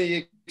the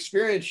only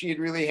experience she had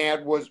really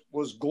had was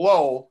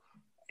Glow,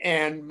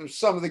 and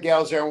some of the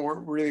gals there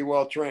weren't really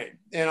well trained.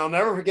 And I'll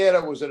never forget,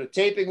 it was at a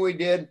taping we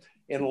did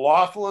in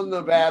Laughlin,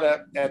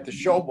 Nevada at the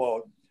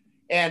Showboat.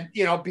 And,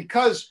 you know,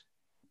 because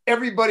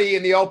everybody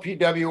in the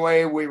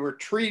LPWA, we were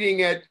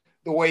treating it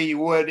the way you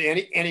would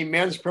any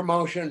men's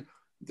promotion,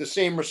 the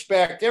same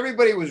respect.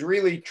 Everybody was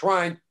really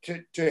trying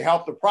to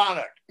help the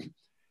product.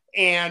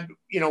 And,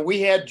 you know,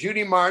 we had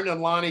Judy Martin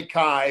and Lonnie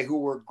Kai, who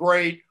were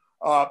great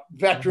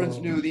veterans,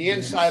 knew the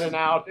inside and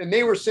out. And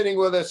they were sitting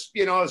with us,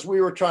 you know, as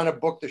we were trying to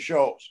book the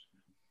shows.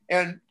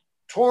 And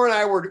Tor and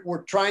I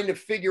were trying to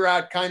figure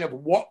out kind of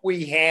what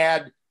we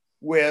had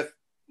with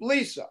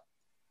Lisa.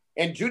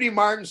 And Judy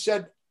Martin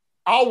said,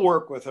 I'll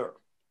work with her.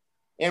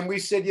 And we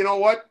said, you know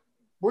what?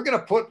 We're going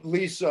to put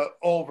Lisa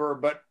over,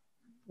 but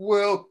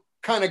we'll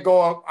kind of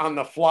go up on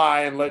the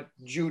fly and let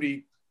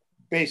Judy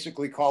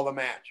basically call the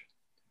match.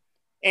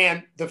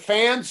 And the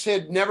fans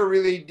had never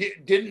really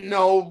didn't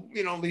know,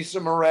 you know, Lisa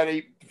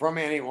Moretti from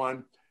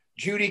anyone.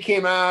 Judy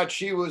came out,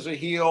 she was a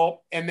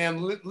heel, and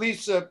then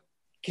Lisa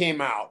came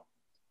out.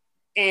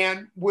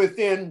 And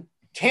within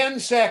 10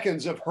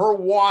 seconds of her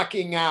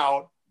walking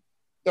out,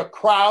 the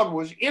crowd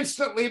was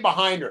instantly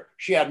behind her.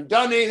 She hadn't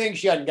done anything.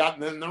 She hadn't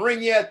gotten in the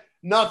ring yet,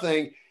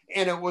 nothing.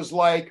 And it was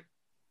like,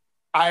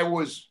 I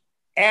was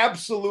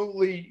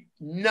absolutely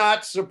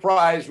not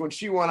surprised when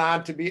she went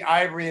on to be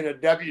Ivory in a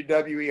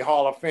WWE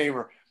Hall of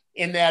Famer.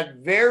 In that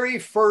very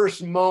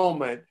first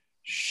moment,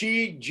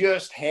 she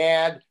just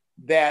had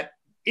that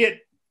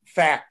it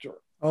factor.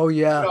 Oh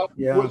yeah,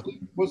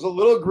 was a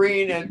little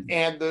green,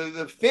 and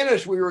the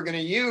finish we were going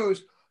to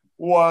use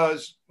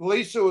was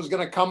Lisa was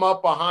going to come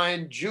up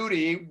behind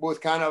Judy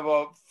with kind of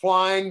a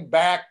flying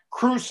back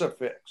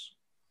crucifix,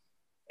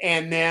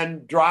 and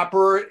then drop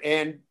her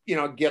and, you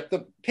know, get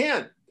the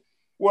pin.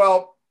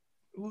 Well,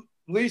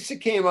 Lisa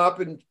came up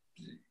and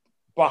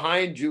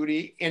behind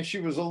Judy, and she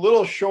was a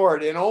little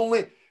short, and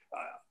only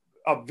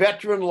a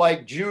veteran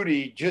like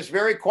Judy just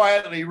very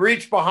quietly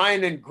reached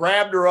behind and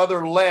grabbed her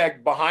other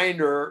leg behind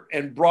her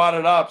and brought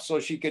it up so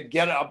she could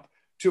get up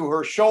to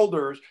her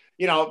shoulders.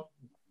 You know,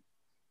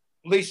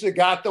 Lisa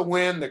got the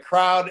win. The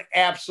crowd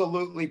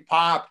absolutely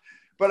popped.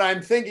 But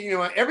I'm thinking, you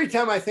know, every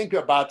time I think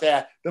about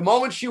that, the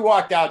moment she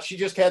walked out, she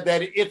just had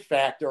that it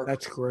factor.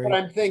 That's great. But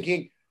I'm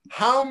thinking,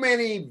 how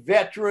many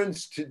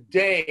veterans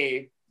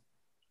today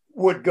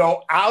would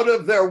go out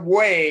of their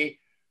way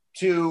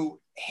to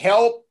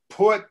help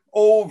put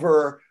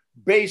over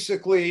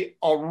basically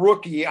a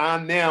rookie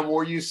on them,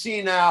 where you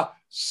see now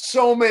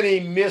so many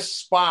missed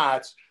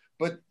spots.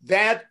 But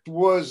that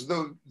was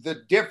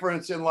the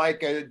difference in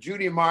like a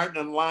Judy Martin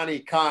and Lonnie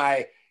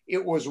Kai.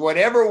 It was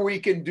whatever we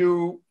can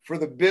do for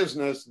the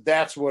business.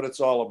 That's what it's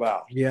all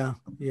about. Yeah.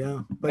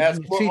 But that's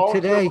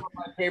today, one of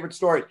my favorite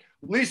stories.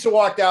 Lisa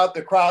walked out,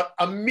 the crowd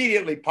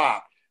immediately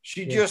popped.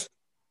 She just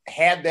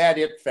had that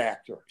it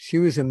factor. She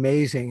was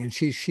amazing, and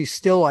she's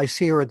still. I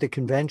see her at the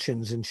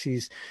conventions, and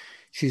she's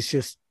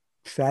just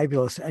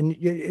fabulous. And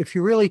if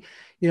you really,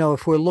 you know,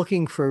 if we're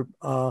looking for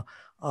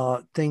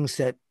things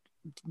that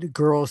the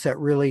girls that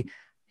really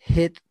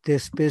hit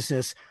this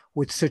business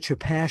with such a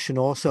passion,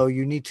 also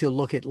you need to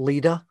look at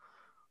Lita,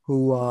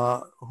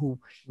 who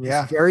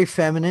is very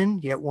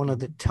feminine, yet one of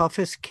the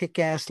toughest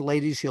kick-ass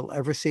ladies you'll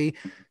ever see.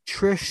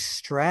 Trish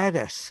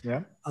Stratus,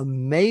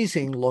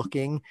 amazing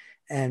looking,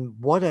 and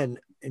what an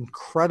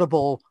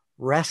incredible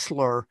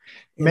wrestler.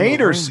 Made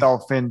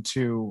herself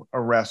into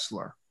a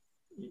wrestler.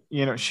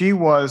 You know, she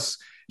was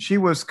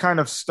kind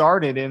of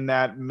started in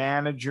that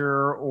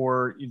manager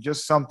or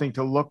just something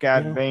to look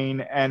at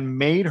vein, and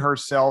made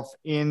herself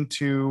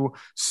into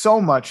so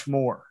much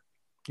more.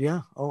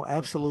 Yeah. Oh,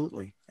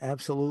 absolutely.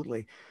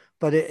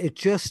 But it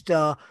just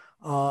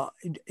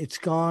it's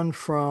gone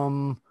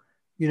from,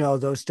 you know,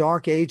 those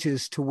dark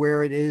ages to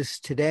where it is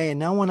today. And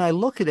now when I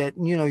look at it,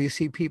 you know, you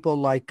see people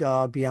like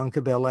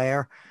Bianca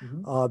Belair,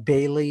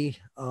 Bailey,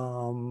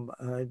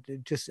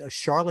 just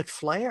Charlotte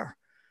Flair.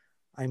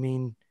 I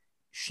mean,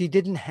 she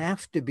didn't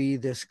have to be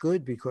this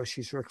good because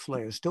she's Ric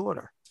Flair's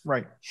daughter.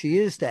 Right. She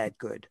is that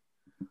good.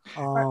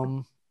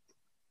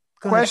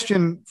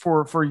 Question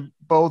for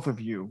both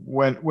of you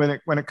when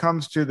it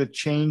comes to the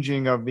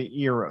changing of the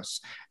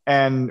eras,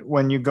 and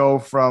when you go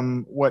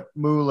from what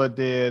Moolah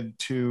did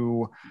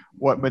to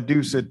what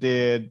Medusa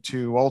did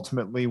to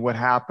ultimately what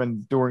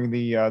happened during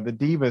the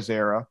Divas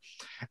era.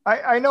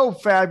 I know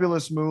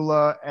Fabulous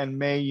Moolah and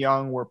Mae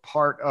Young were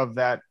part of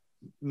that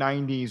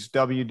 90s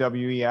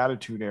WWE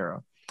Attitude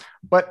Era.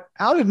 But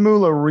how did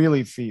Moolah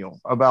really feel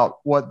about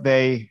what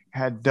they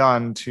had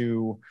done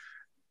to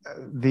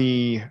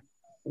the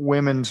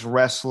women's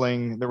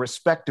wrestling, the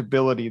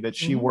respectability that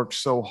she worked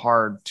so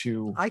hard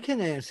to I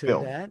can answer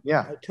build? that.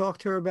 Yeah. I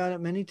talked to her about it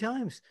many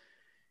times.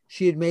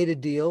 She had made a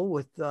deal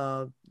with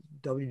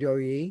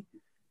WWE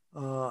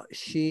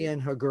She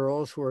and her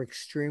girls were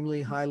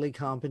extremely highly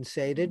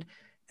compensated,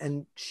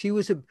 and she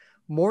was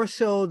more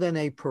so than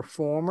a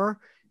performer.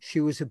 She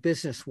was a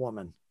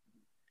businesswoman,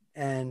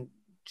 and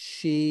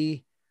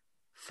she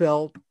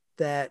felt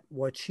that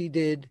what she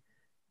did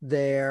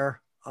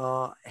there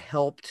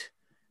helped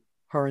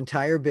her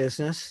entire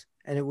business,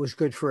 and it was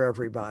good for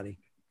everybody.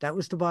 That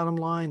was the bottom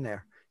line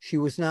there. She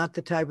was not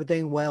the type of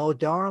thing, well,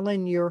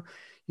 darling, you're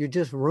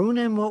just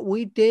ruining what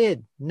we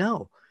did.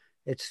 No,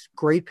 it's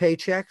great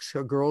paychecks.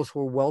 Her girls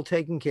were well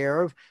taken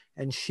care of,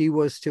 and she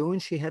was too,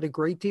 and she had a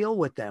great deal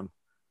with them.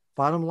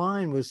 Bottom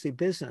line was the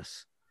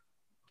business.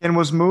 And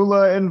was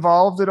Moolah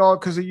involved at all?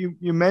 Because you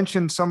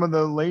mentioned some of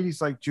the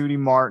ladies like Judy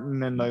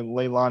Martin and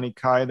Leilani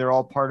Kai. They're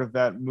all part of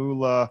that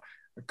Moolah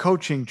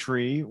coaching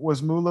tree.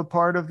 Was Moolah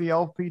part of the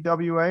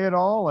LPWA at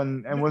all?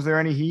 And was there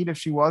any heat if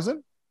she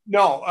wasn't?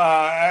 No,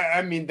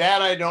 I mean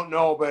that I don't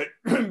know, but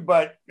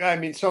but I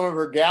mean some of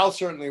her gals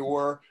certainly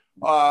were.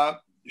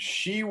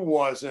 She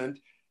wasn't,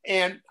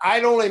 and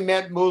I'd only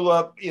met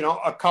Moolah,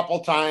 a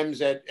couple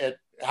times at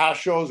house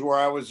shows where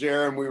I was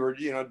there, and we were,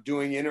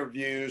 doing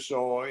interviews.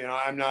 So,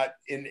 I'm not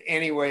in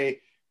any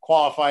way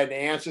qualified to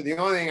answer. The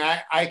only thing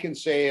I can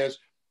say is,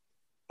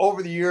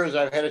 over the years,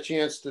 I've had a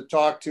chance to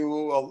talk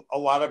to a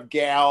lot of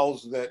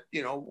gals that,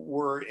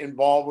 were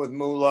involved with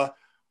Moolah.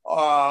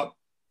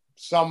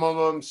 Some of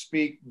them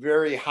speak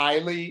very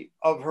highly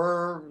of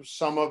her.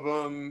 Some of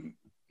them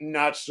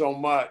not so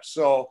much.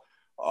 So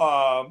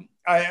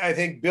I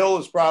think Bill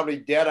is probably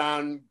dead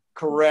on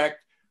correct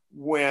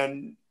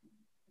when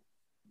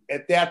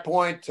at that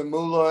point to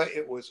Moolah,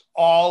 it was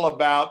all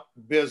about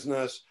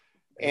business.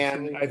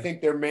 And I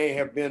think there may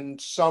have been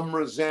some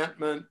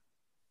resentment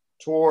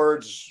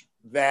towards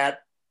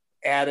that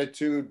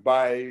attitude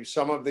by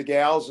some of the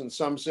gals, and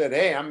some said,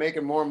 hey, I'm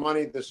making more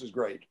money. This is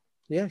great.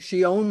 Yeah,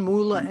 she owned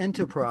Moolah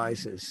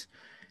Enterprises,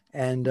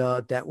 and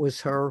that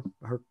was her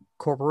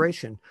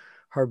corporation,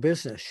 her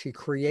business. She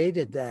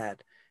created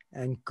that,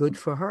 and good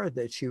for her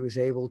that she was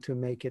able to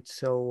make it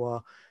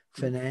so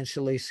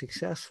financially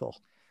successful.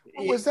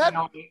 Was that?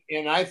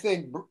 And I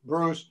think,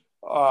 Bruce,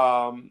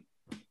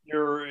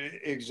 you're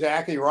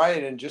exactly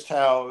right, and just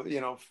how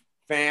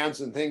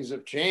fans and things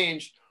have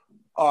changed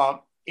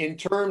in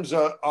terms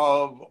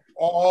of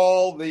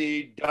all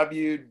the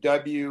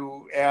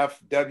WWF,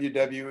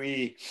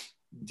 WWE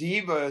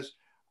divas.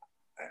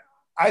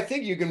 I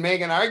think you can make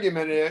an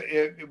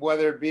argument,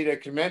 whether it be the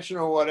convention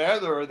or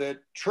whatever, that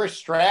Trish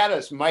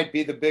Stratus might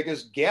be the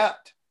biggest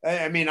get.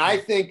 I mean, I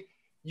think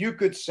you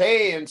could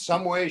say in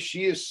some ways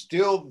she is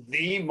still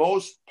the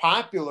most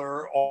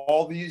popular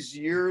all these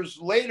years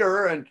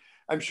later. And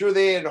I'm sure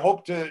they had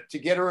hoped to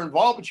get her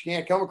involved, but you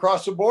can't come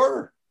across the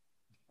border.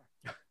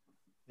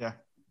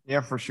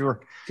 Yeah, for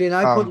sure. See, and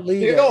I put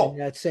Lita in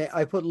that same.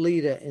 I put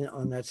Lita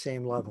on that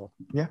same level.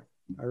 Yeah,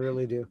 I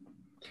really do.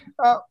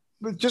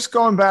 But just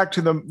going back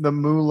to the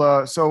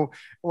Moolah, so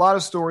a lot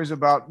of stories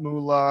about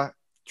Moolah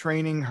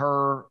training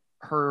her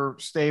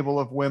stable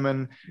of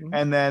women,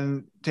 and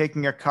then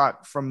taking a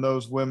cut from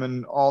those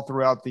women all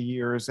throughout the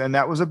years, and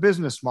that was a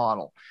business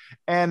model.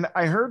 And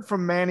I heard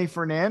from Manny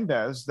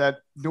Fernandez that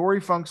Dory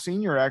Funk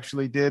Sr.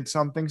 actually did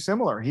something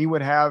similar. He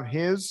would have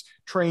his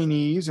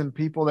trainees and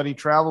people that he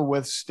traveled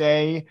with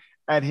stay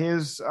at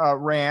his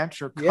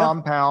ranch or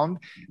compound,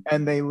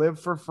 and they lived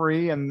for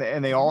free, and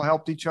they all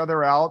helped each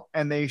other out,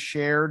 and they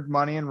shared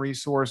money and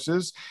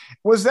resources.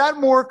 Was that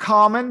more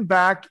common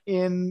back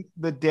in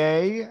the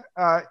day?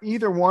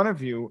 Either one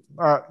of you,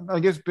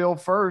 I guess Bill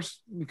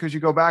first, because you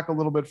go back a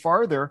little bit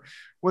farther,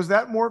 was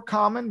that more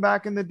common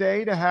back in the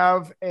day to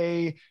have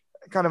a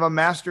kind of a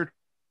master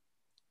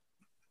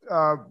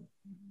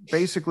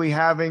basically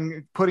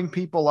putting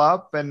people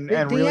up and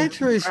really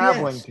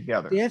traveling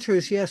together? The answer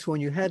is yes.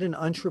 When you had an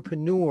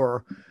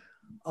entrepreneur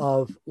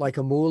of like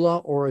a Moolah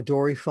or a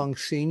Dory Funk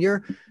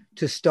Sr.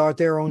 to start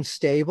their own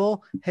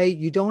stable, hey,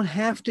 you don't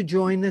have to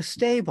join the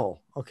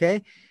stable.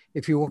 Okay.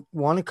 If you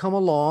want to come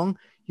along,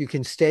 you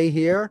can stay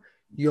here.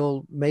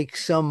 You'll make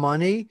some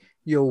money.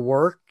 You'll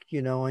work,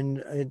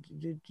 and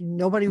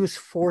nobody was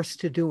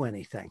forced to do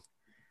anything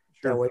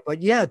that way.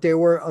 But yeah, there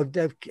were,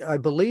 I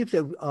believe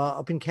that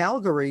up in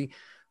Calgary,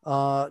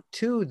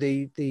 too,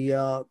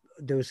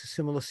 there was a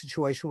similar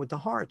situation with the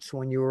Hearts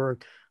when you were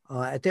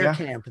at their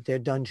camp, at their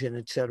dungeon,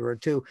 etc.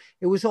 Too.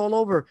 It was all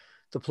over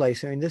the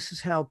place. I mean, this is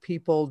how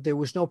there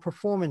was no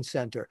performance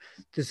center.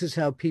 This is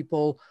how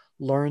people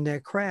learn their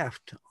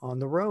craft on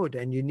the road,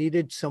 and you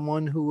needed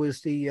someone who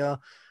was the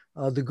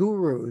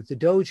guru, the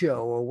dojo,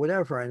 or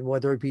whatever. And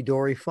whether it be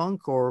Dory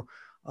Funk or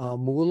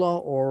Moolah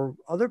or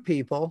other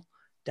people,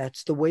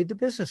 that's the way the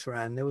business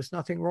ran. There was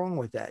nothing wrong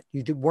with that.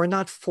 We're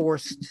not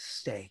forced to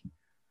stay.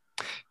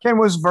 Ken,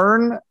 was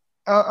Vern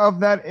of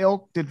that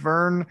ilk? Did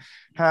Vern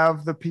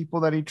have the people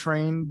that he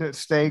trained that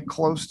stay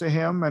close to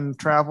him and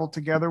travel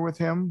together with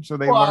him, so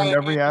they learned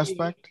every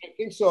aspect? I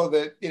think so.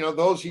 That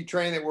those he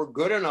trained that were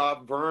good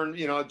enough, Vern,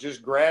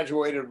 just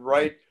graduated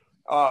right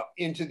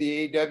into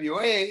the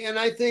AWA. And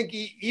I think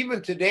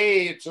even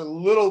today it's a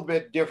little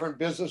bit different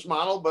business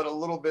model, but a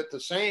little bit the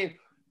same.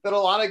 that a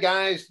lot of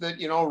guys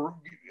that,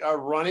 are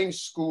running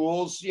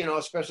schools,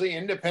 especially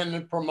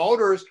independent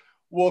promoters,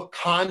 will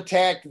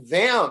contact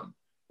them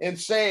and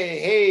say,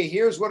 hey,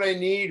 here's what I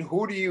need.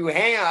 Who do you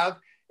have?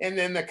 And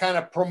then the kind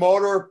of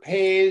promoter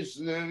pays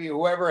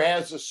whoever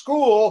has the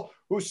school,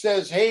 who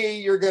says, hey,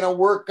 you're going to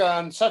work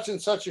on such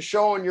and such a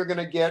show and you're going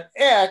to get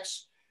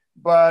X,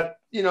 but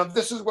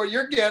this is what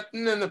you're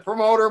getting. And the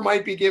promoter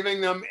might be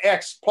giving them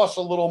X plus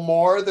a little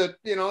more that,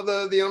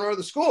 the owner of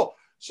the school.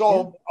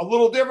 So a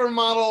little different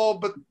model,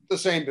 but the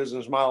same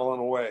business model in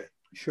a way.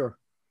 Sure.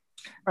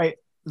 Right.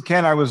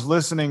 Ken, I was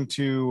listening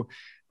to,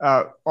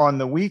 on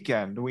the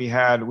weekend, we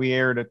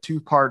aired a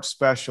 2-part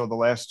special the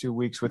last 2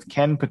 weeks with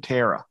Ken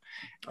Patera.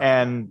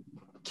 And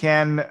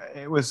Ken,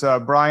 it was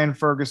Brian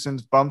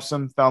Ferguson's Bumps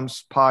and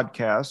Thumps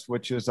podcast,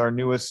 which is our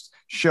newest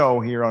show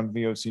here on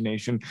VOC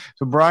Nation.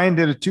 So Brian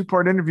did a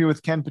 2-part interview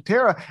with Ken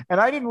Patera,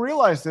 and I didn't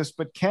realize this,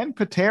 but Ken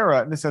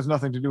Patera, and this has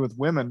nothing to do with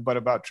women, but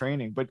about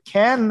training, but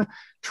Ken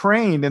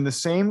trained in the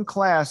same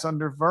class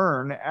under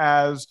Vern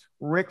as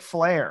Ric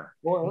Flair.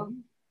 Well,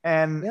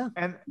 And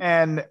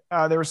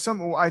there was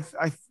some, I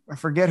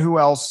forget who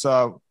else,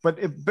 but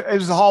it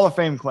was a Hall of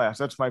Fame class.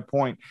 That's my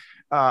point.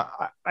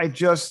 I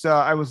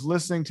was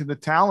listening to the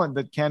talent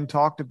that Ken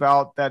talked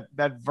about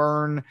that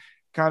Vern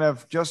kind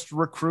of just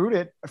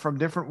recruited from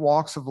different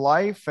walks of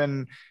life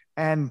and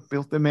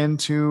built them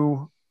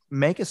into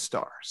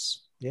megastars.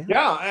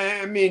 Yeah.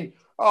 I mean,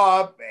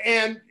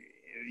 and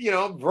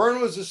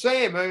Vern was the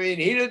same. I mean,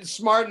 he didn't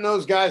smarten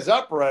those guys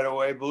up right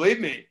away, believe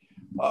me.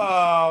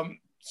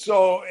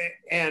 So,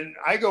 and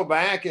I go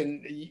back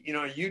and,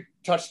 you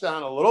touched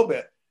on a little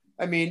bit.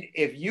 I mean,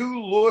 if you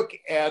look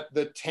at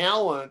the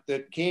talent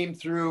that came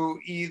through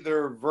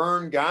either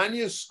Vern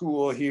Gagne's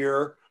school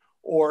here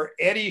or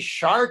Eddie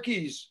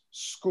Sharkey's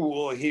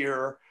school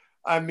here,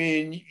 I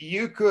mean,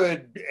 you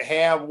could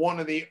have one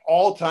of the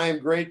all-time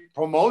great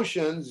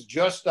promotions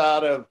just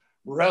out of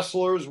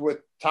wrestlers with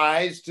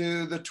ties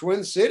to the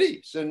Twin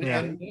Cities and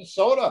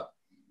Minnesota.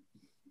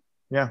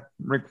 Yeah,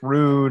 Rick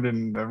Rude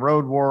and the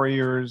Road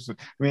Warriors. I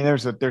mean,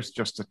 there's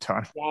just a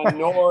ton. John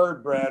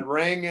Nord, Brad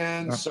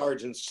Rangan,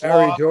 Sergeant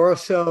Barry Slaw.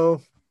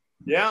 Dorso.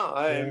 Yeah,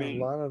 I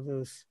mean, a lot of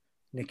those.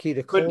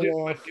 Nikita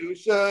Koloff.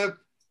 Medusa,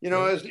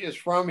 is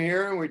from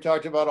here, and we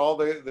talked about all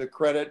the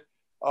credit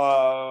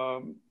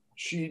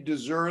she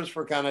deserves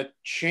for kind of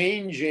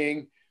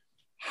changing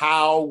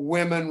how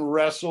women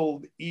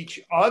wrestled each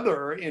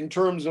other in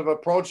terms of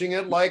approaching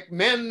it like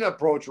men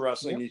approach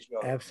wrestling each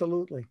other.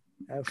 Absolutely.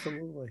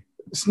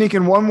 Sneak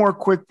in one more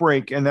quick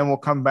break, and then we'll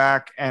come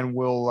back and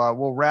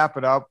we'll wrap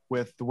it up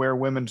with where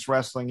women's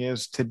wrestling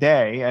is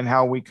today and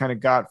how we kind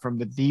of got from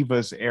the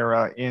Divas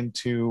era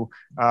into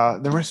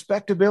the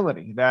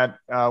respectability that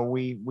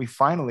we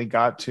finally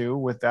got to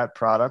with that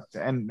product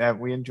and that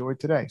we enjoy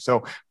today.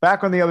 So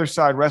back on the other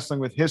side, Wrestling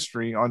with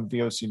History on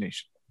VOC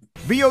Nation.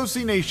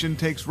 VOC Nation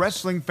takes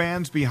wrestling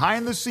fans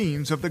behind the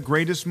scenes of the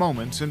greatest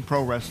moments in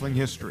pro wrestling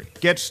history.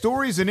 Get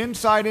stories and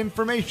inside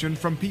information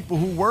from people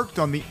who worked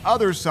on the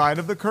other side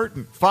of the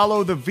curtain.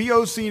 Follow the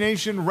VOC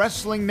Nation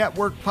Wrestling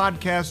Network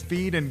podcast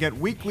feed and get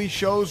weekly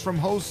shows from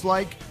hosts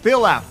like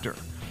Bill Apter,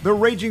 The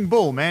Raging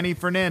Bull Manny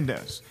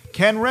Fernandez,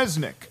 Ken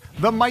Resnick,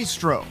 The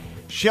Maestro,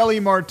 Shelly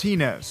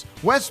Martinez,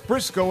 Wes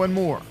Briscoe, and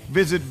more.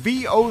 Visit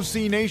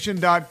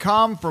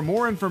VOCNation.com for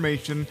more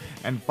information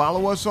and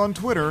follow us on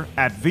Twitter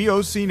at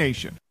VOC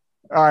Nation.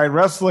 All right,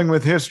 Wrestling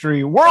with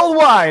History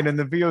worldwide in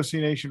the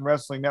VOC Nation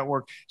Wrestling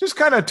Network. Just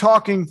kind of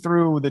talking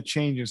through the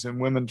changes in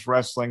women's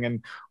wrestling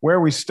and where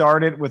we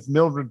started with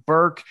Mildred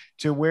Burke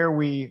to where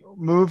we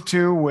moved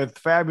to with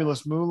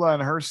Fabulous Moolah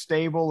and her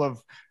stable of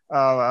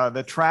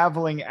the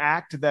traveling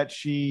act that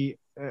she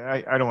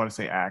I don't want to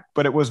say act,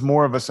 but it was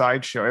more of a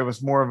sideshow. It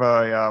was more of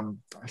a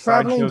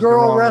traveling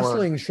girl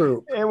wrestling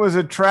troupe. It was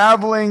a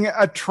traveling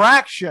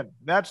attraction.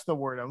 That's the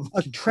word I'm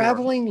looking for. A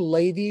traveling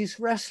ladies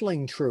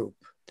wrestling troupe.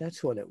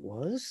 That's what it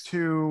was.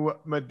 To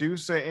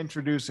Medusa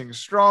introducing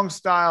Strong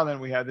Style.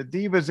 Then we had the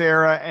Divas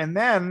era. And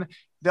then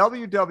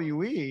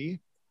WWE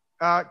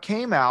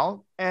came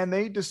out and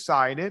they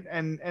decided,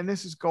 and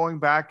this is going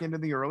back into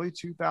the early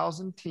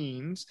 2000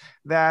 teens,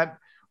 that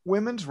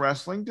women's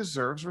wrestling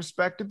deserves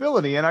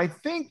respectability. And I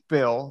think,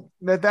 Bill,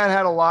 that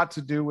had a lot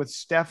to do with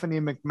Stephanie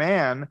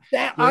McMahon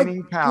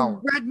gaining power.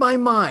 You read my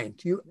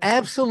mind. You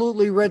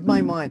absolutely read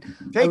my mind.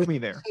 Take me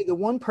there. The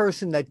one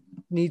person that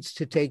needs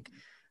to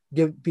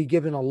be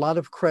given a lot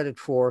of credit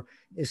for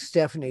is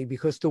Stephanie,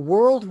 because the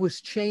world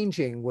was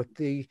changing with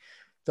the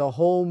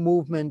whole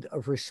movement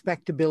of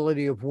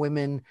respectability of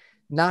women,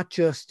 not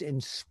just in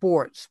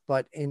sports,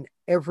 but in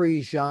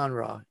every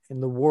genre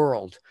in the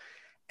world.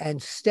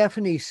 And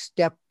Stephanie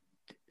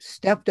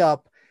stepped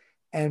up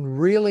and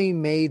really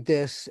made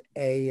this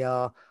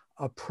a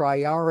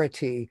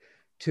priority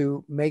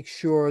to make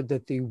sure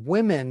that the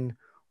women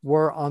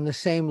were on the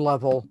same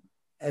level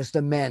as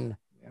the men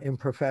in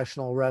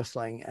professional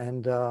wrestling.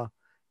 And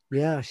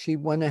she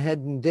went ahead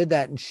and did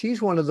that. And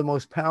she's one of the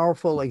most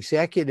powerful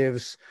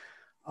executives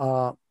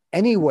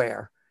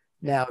anywhere.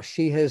 Now,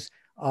 she has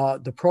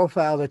the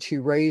profile that she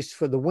raised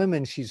for the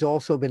women. She's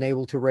also been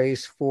able to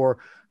raise for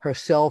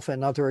herself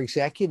and other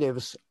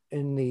executives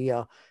in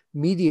the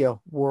media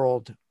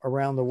world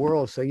around the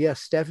world. So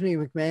yes, Stephanie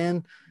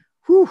McMahon,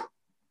 whew.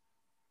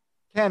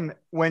 Ken,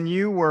 when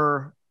you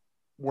were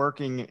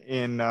working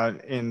in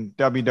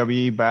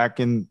WWE back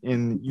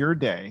in your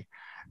day,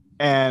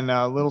 and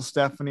little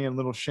Stephanie and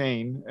little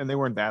Shane, and they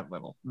weren't that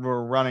little,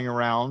 were running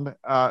around.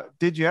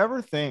 Did you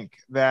ever think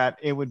that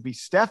it would be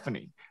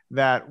Stephanie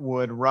that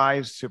would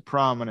rise to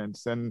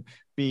prominence and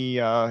be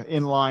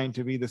in line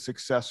to be the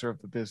successor of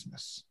the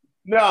business?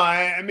 No,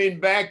 I mean,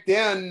 back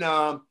then,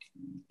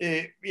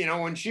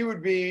 when she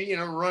would be,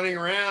 running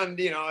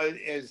around,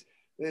 as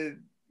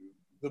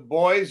the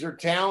boys are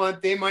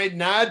talent, they might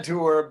nod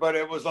to her, but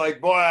it was like,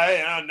 boy,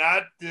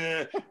 I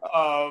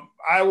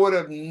would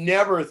have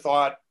never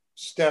thought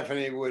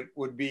Stephanie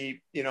would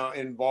be,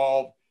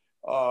 involved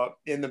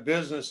in the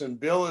business. And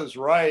Bill is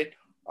right.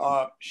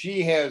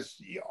 She has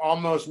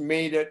almost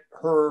made it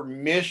her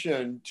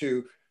mission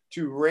to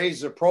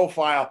raise the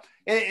profile.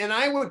 And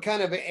I would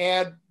kind of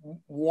add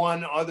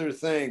one other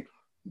thing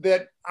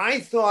that I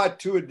thought,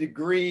 to a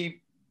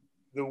degree,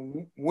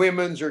 the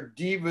women's or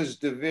divas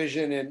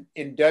division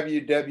in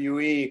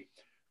WWE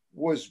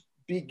was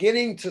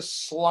beginning to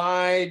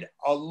slide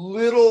a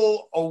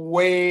little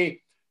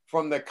away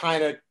from the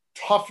kind of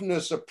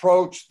toughness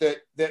approach that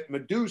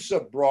Medusa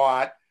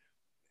brought,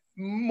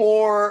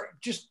 more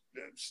just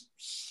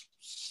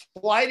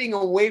sliding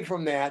away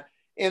from that.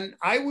 And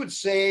I would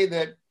say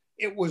that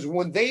it was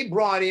when they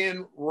brought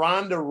in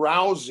Ronda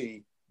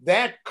Rousey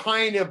that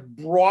kind of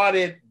brought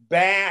it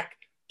back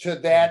to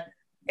that,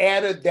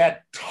 added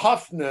that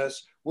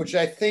toughness, which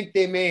I think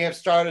they may have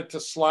started to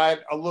slide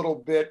a little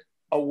bit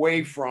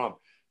away from.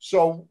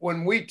 So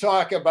when we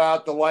talk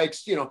about the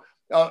likes,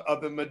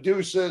 of the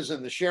Medusas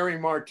and the Sherry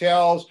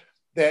Martells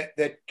that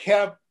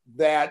kept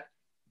that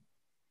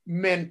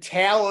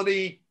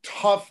mentality,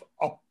 tough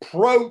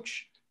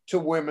approach to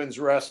women's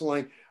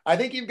wrestling, I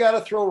think you've got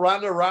to throw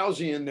Ronda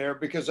Rousey in there,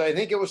 because I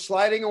think it was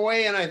sliding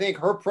away, and I think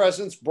her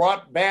presence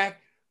brought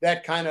back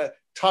that kind of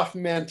tough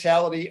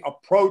mentality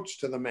approach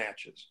to the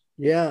matches.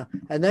 Yeah.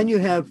 And then you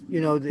have,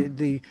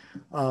 the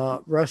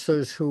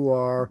wrestlers who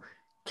are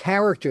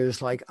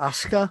characters like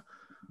Asuka,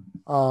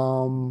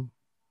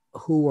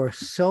 who are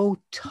so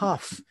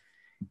tough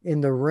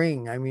in the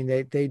ring. I mean,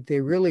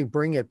 they really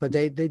bring it, but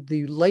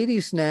the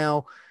ladies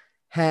now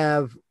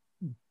have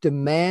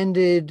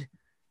demanded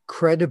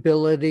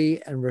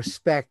credibility and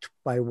respect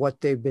by what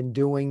they've been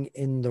doing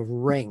in the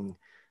ring.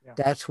 Yeah.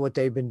 That's what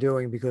they've been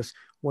doing, because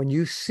when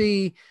you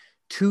see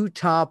two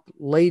top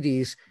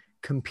ladies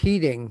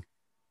competing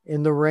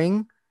in the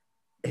ring,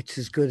 it's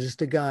as good as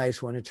the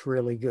guys when it's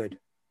really good.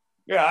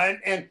 Yeah,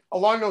 and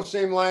along those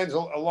same lines,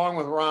 along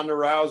with Ronda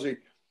Rousey,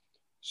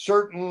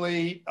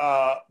 certainly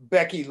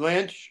Becky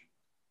Lynch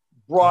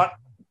brought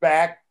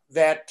back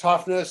that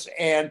toughness,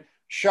 and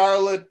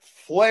Charlotte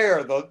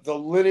Flair, the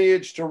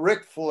lineage to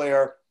Ric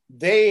Flair,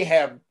 they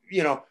have,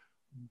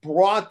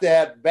 brought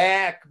that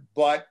back,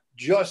 but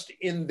just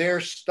in their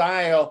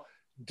style,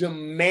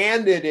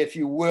 demanded, if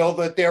you will,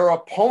 that their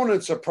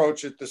opponents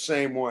approach it the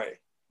same way.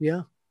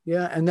 Yeah,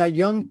 yeah. And that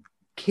young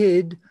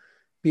kid,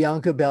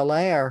 Bianca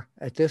Belair,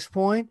 at this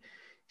point,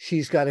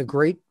 she's got a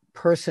great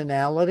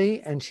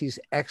personality and she's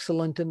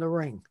excellent in the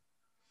ring.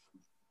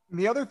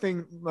 The other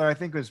thing that I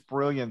think was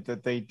brilliant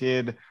that they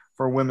did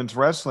for women's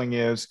wrestling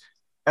is,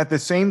 at the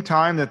same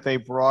time that they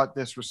brought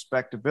this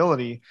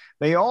respectability,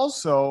 they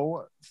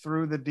also,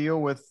 through the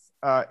deal with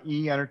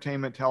E!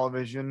 Entertainment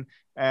Television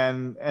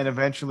and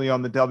eventually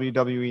on the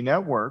WWE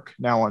Network,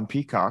 now on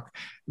Peacock,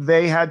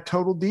 they had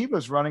Total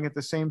Divas running at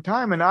the same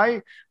time. And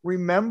I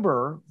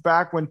remember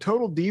back when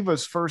Total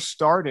Divas first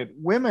started,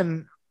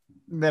 women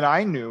that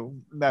I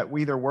knew that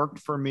either worked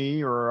for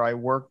me or I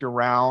worked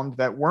around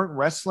that weren't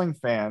wrestling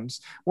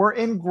fans were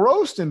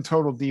engrossed in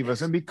Total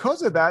Divas. And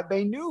because of that,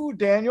 they knew who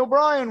Daniel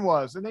Bryan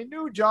was, and they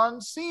knew John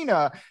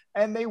Cena,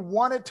 and they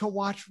wanted to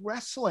watch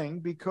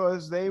wrestling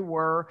because they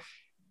were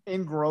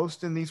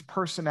engrossed in these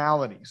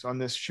personalities on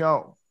this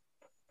show.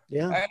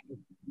 Yeah.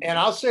 And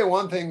I'll say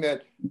one thing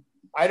that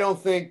I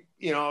don't think,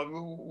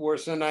 where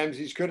sometimes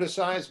he's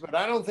criticized, but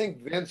I don't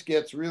think Vince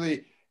gets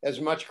really as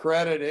much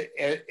credit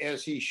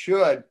as he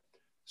should.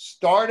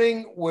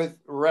 Starting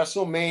with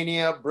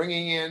WrestleMania,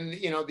 bringing in,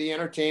 the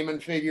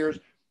entertainment figures,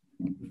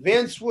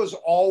 Vince was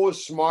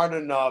always smart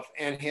enough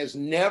and has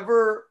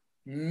never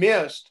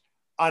missed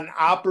an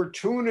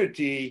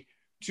opportunity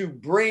to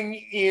bring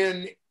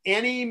in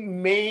any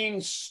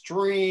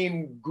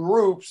mainstream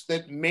groups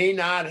that may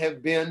not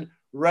have been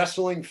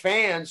wrestling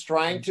fans,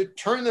 trying to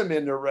turn them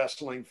into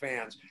wrestling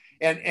fans.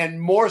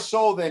 And more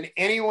so than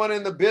anyone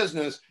in the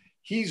business,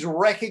 he's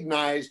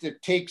recognized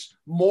it takes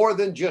more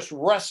than just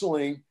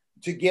wrestling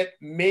to get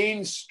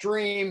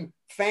mainstream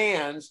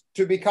fans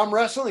to become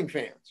wrestling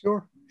fans.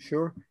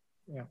 Sure.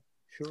 Yeah,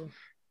 sure.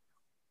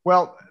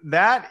 Well,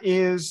 that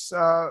is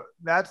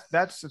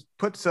that's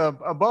puts a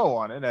bow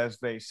on it, as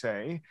they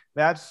say.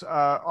 That's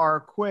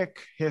our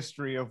quick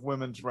history of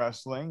women's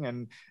wrestling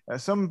and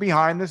some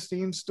behind the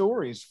scenes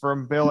stories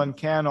from Bill and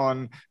Ken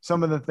on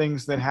some of the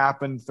things that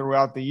happened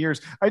throughout the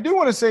years. I do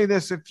want to say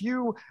this: if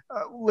you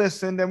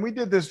listened, and we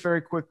did this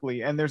very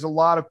quickly, and there's a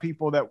lot of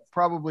people that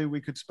probably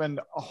we could spend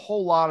a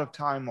whole lot of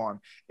time on.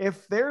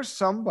 If there's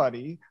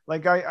somebody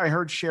like I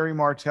heard Sherry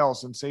Martel,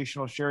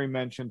 Sensational Sherry,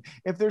 mentioned,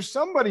 if there's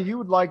somebody you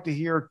would like to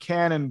hear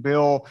Ken and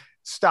Bill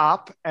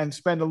stop and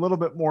spend a little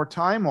bit more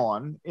time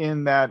on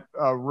in that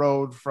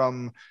road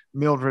from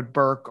Mildred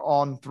Burke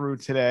on through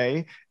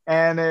today,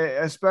 and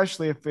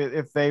especially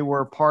if they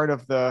were part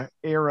of the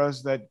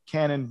eras that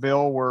Ken and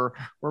Bill were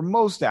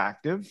most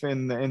active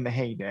in the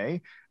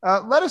heyday,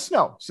 let us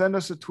know. Send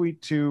us a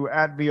tweet to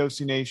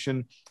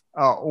 @VOCNation.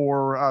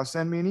 Or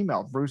send me an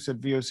email,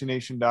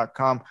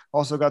 bruce@vocnation.com.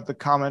 Also got the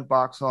comment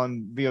box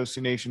on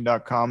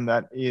vocnation.com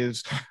that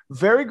is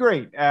very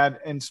great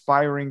at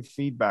inspiring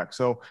feedback.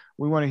 So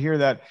we want to hear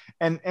that.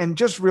 And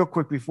just real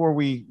quick before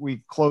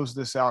we close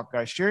this out,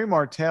 guys, Sherry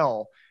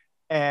Martel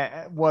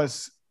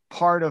was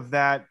part of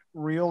that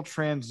real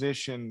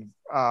transition,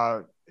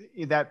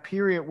 that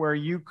period where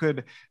you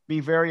could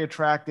be very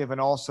attractive and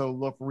also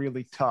look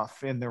really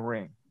tough in the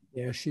ring.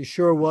 Yeah, she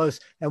sure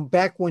was. And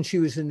back when she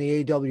was in the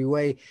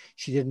AWA,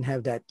 she didn't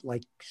have that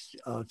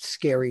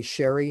scary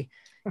Sherry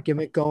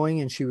gimmick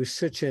going. And she was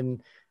such a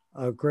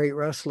great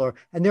wrestler.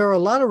 And there are a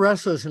lot of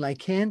wrestlers, and I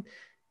can't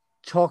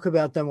talk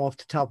about them off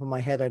the top of my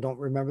head. I don't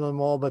remember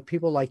them all, but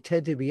people like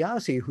Ted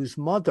DiBiase, whose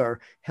mother,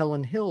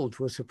 Helen Hild,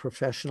 was a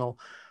professional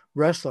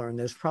wrestler. And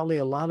there's probably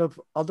a lot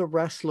of other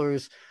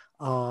wrestlers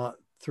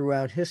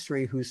throughout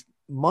history whose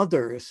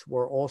mothers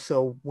were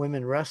also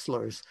women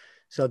wrestlers.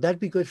 So that'd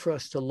be good for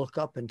us to look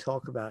up and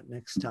talk about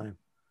next time.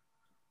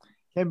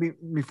 Ken,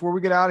 before we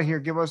get out of here,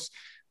 give us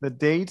the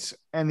dates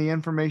and the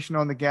information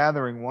on the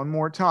gathering one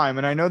more time.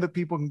 And I know that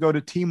people can go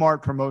to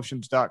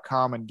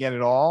tmartpromotions.com and get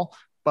it all,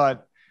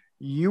 but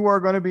you are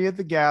going to be at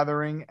the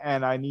gathering,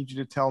 and I need you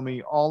to tell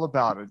me all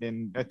about it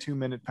in a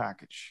 2-minute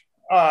package.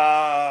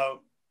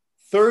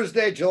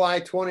 Thursday,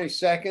 July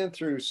 22nd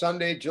through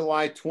Sunday,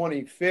 July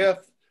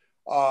 25th.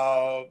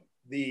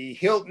 The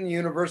Hilton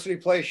University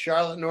Place,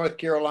 Charlotte, North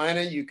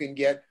Carolina. You can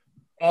get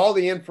all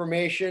the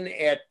information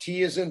at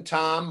T as in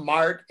Tom,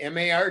 Mart,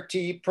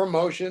 M-A-R-T,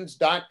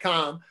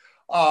 promotions.com.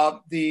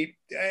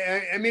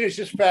 It's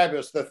just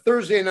fabulous. The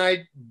Thursday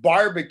night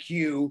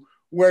barbecue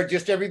where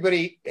just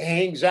everybody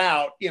hangs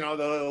out,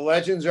 the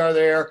legends are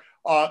there.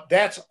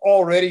 That's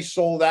already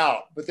sold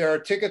out, but there are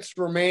tickets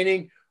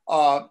remaining.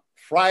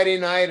 Friday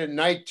night, A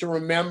Night to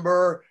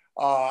Remember,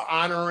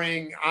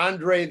 honoring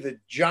Andre the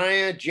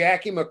Giant.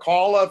 Jackie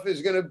McAuliffe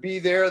is going to be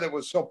there, that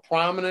was so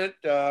prominent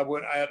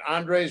at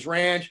Andre's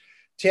Ranch.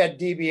 Ted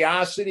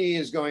DiBiase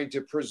is going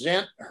to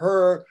present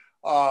her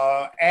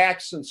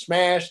Axe and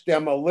Smash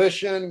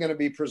Demolition, going to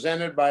be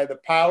presented by the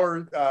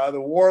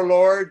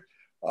Warlord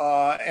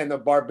and the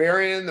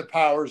Barbarian, the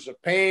Powers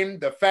of Pain.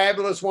 The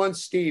fabulous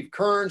ones, Steve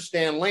Kern,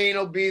 Stan Lane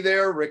will be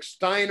there, Rick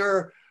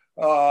Steiner.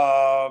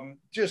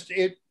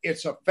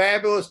 It's a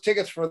fabulous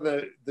tickets for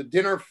the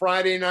dinner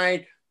Friday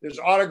night. There's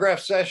autograph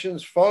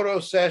sessions, photo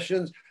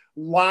sessions,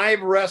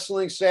 live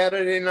wrestling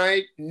Saturday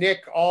night. Nick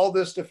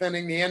Aldis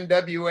defending the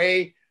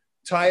NWA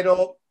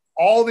title.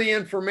 All the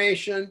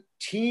information,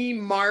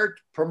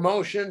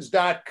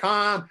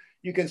 tmartpromotions.com.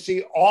 You can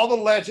see all the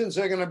legends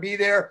that are going to be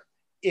there.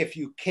 If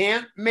you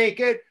can't make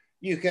it,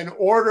 you can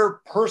order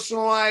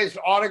personalized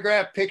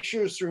autograph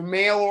pictures through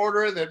mail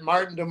order that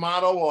Martin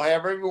D'Amato will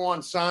have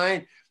everyone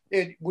sign.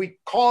 We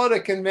call it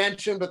a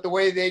convention, but the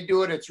way they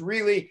do it, it's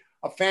really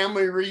a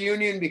family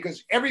reunion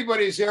because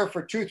everybody's there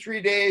for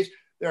 2-3 days.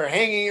 They're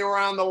hanging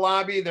around the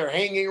lobby. They're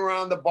hanging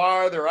around the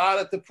bar. They're out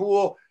at the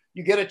pool.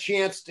 You get a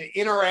chance to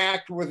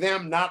interact with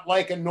them, not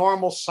like a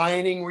normal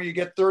signing where you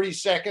get 30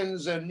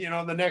 seconds and,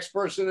 the next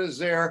person is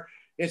there.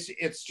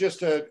 It's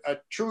just a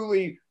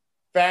truly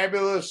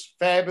fabulous,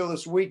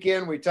 fabulous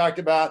weekend. We talked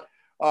about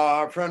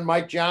our friend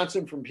Mike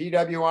Johnson from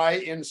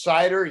PWI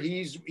Insider.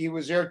 He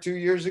was there 2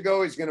 years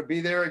ago. He's going to be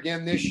there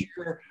again this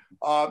year.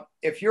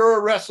 If you're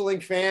a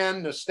wrestling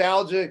fan,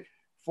 nostalgic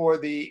for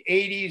the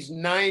 80s,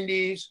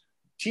 90s,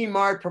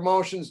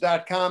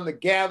 tmartpromotions.com, The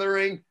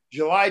Gathering,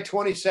 July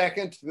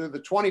 22nd through the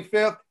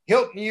 25th,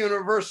 Hilton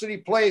University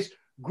Place,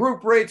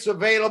 group rates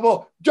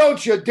available.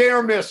 Don't you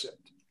dare miss it.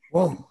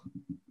 Whoa.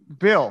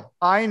 Bill,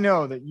 I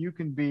know that you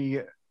can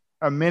be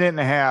a minute and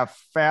a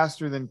half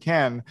faster than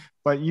Ken,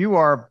 but you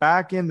are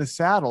back in the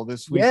saddle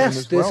this weekend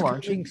as well,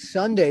 aren't you? Yes, this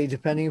Sunday,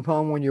 depending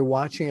upon when you're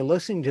watching or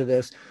listening to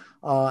this,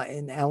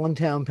 in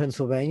Allentown,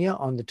 Pennsylvania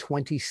on the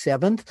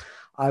 27th.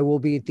 I will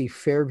be at the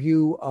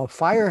Fairview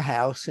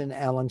Firehouse in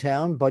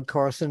Allentown. Bud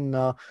Carson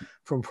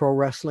from Pro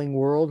Wrestling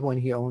World, when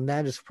he owned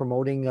that, is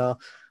promoting a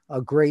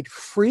great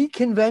free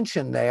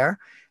convention there.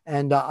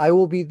 And I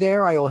will be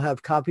there. I will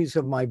have copies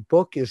of my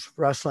book, Is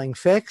Wrestling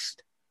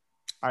Fixed?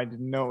 I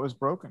didn't know it was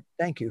broken.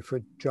 Thank you for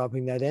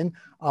dropping that in.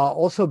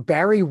 Also,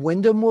 Barry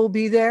Windham will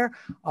be there.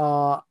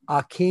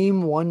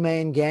 Akeem One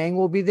Man Gang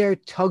will be there.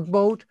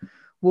 Tugboat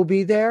will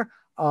be there.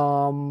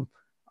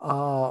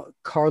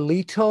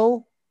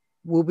 Carlito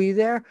will be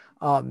there,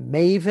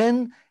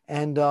 Maven,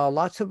 and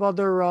lots of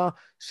other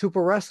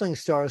super wrestling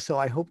stars. So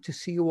I hope to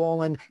see you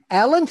all in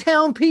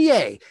Allentown,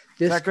 PA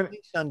this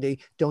Sunday.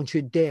 Don't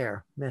you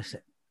dare miss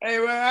it. Hey,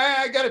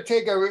 I got to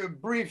take a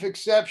brief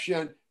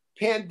exception.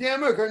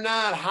 Pandemic or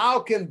not, how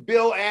can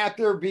Bill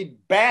Apter be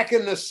back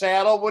in the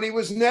saddle when he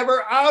was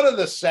never out of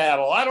the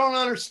saddle? I don't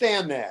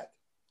understand that.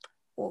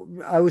 Well,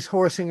 I was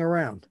horsing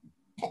around.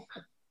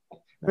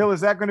 Bill,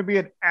 is that going to be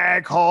at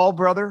Ag Hall,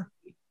 brother?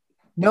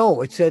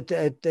 No, it's at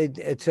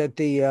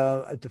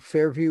the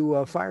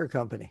Fairview Fire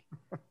Company.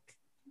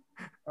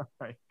 All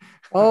right.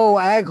 Oh,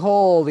 Ag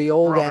Hall, the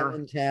old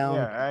Allentown.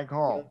 Yeah, Ag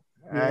Hall.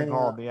 Ag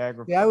Hall, the Ag.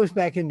 Yeah, I was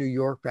back in New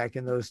York back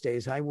in those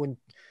days. I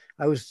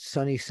was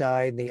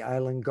Sunnyside, the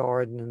Island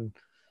Garden, and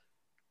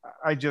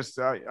I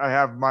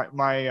have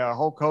my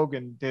Hulk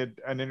Hogan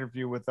did an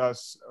interview with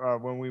us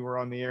when we were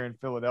on the air in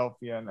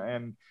Philadelphia,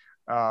 and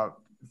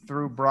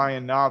through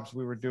Brian Knobs,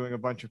 we were doing a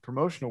bunch of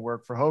promotional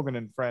work for Hogan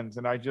and Friends,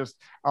 and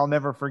I'll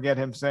never forget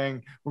him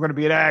saying, "We're going to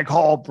be at Ag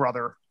Hall,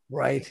 brother."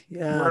 Right.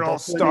 Yeah. Where it all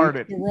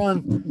started.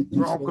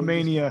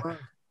 Hulkamania.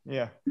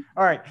 Yeah.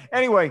 All right.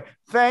 Anyway,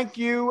 thank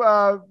you,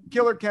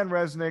 Killer Ken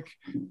Resnick,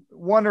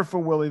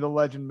 Wonderful Willie, the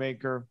Legend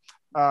Maker,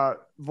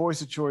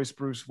 Voice of Choice,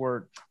 Bruce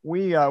Wirt.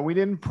 We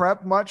didn't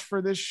prep much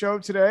for this show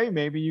today.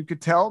 Maybe you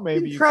could tell.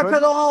 Maybe you prep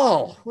it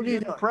all. What do you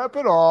doing? Prep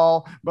it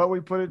all, but we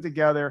put it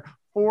together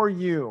for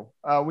you.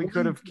 We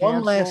could have canceled.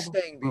 One last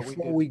thing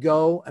before we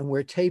go, and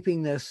we're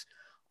taping this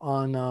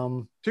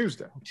on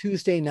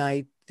Tuesday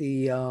night,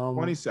 the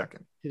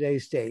 22nd.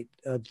 Today's date,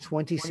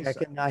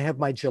 22nd. I have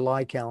my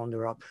July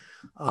calendar up,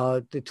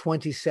 the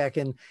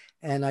 22nd.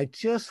 And I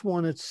just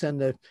wanted to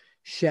send a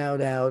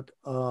shout out.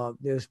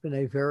 There's been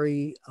a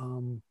very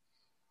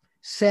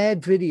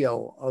sad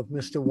video of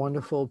Mr.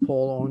 Wonderful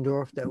Paul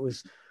Orndorff that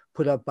was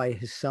put up by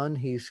his son.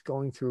 He's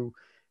going through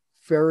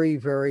very,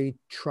 very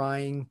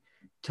trying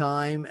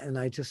time. And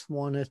I just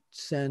want to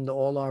send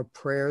all our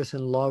prayers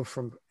and love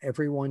from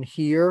everyone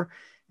here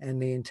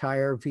and the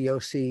entire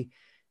VOC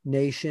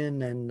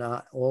Nation and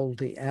all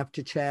the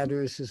after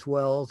chatters as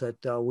well, that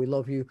we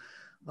love you,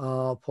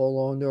 Paul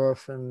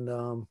Orndorff,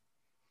 and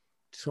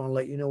just want to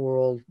let you know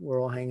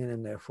we're all hanging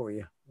in there for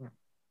you.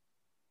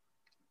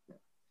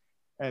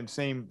 And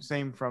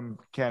same from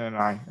Ken and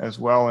I as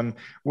well. And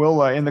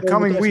we'll in the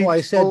coming weeks. That's why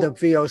I said the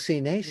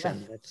VOC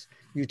Nation. That's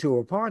you two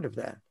are part of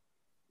that.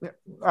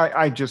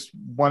 I just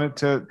wanted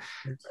to,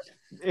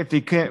 if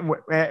you can't,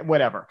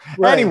 whatever.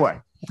 Right. Anyway.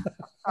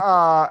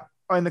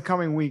 In the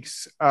coming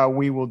weeks,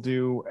 we will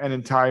do an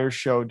entire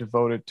show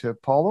devoted to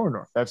Paul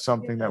Orndorff. That's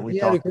something that we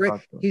talked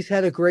about. He's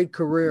had a great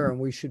career, and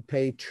we should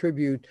pay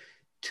tribute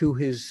to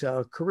his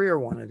career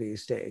one of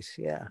these days.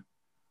 Yeah.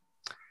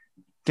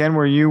 Ken,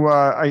 were you?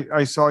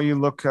 I saw you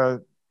look.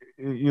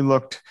 You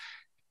looked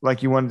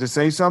like you wanted to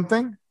say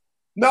something.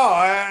 No,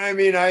 I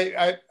mean,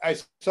 I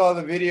saw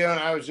the video,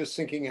 and I was just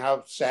thinking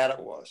how sad it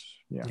was.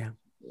 Yeah.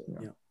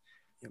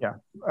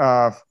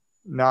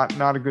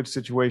 Not a good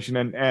situation,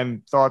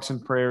 and thoughts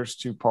and prayers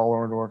to Paul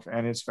Orndorff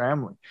and his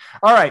family.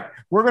 All right,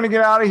 we're going to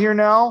get out of here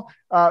now.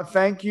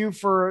 Thank you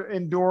for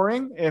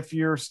enduring. If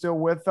you're still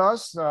with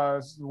us,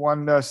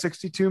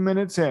 62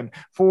 minutes in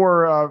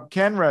for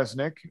Ken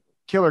Resnick,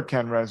 Killer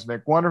Ken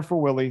Resnick, Wonderful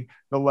Willie,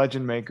 the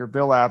Legend Maker,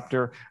 Bill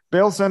Apter.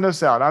 Bill, send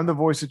us out. I'm the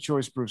Voice of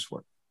Choice, Bruce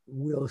Wirt.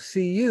 We'll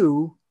see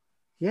you,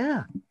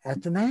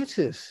 at the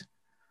matches.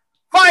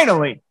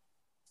 Finally.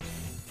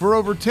 For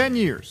over 10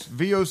 years,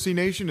 VOC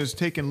Nation has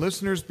taken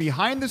listeners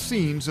behind the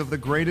scenes of the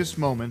greatest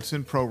moments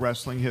in pro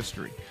wrestling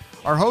history.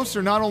 Our hosts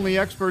are not only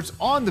experts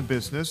on the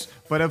business,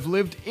 but have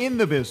lived in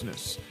the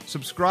business.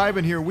 Subscribe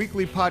and hear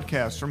weekly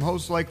podcasts from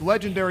hosts like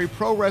legendary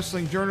pro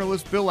wrestling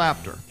journalist Bill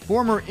Apter,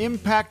 former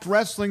Impact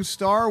Wrestling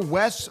star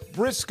Wes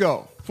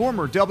Briscoe,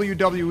 former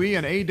WWE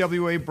and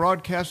AWA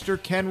broadcaster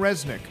Ken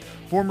Resnick,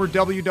 former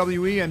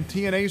WWE and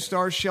TNA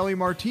star Shelly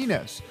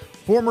Martinez,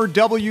 former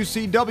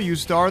WCW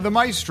star The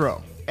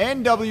Maestro,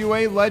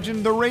 NWA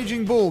legend The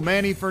Raging Bull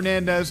Manny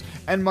Fernandez,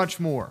 and much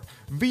more.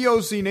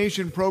 VOC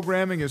Nation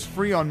programming is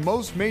free on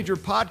most major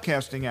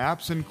podcasting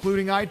apps,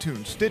 including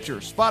iTunes, Stitcher,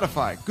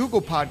 Spotify,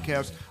 Google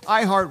Podcasts,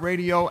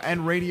 iHeartRadio,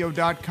 and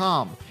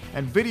Radio.com.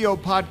 And video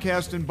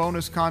podcast and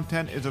bonus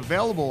content is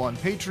available on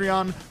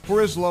Patreon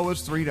for as low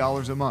as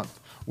 $3 a month.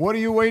 What are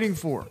you waiting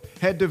for?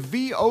 Head to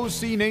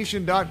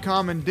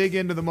VOCNation.com and dig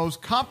into the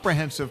most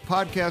comprehensive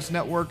podcast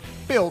network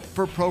built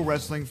for pro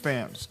wrestling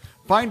fans.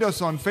 Find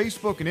us on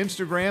Facebook and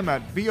Instagram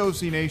at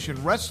VOC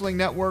Nation Wrestling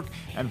Network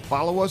and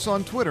follow us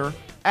on Twitter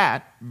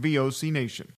at VOC Nation.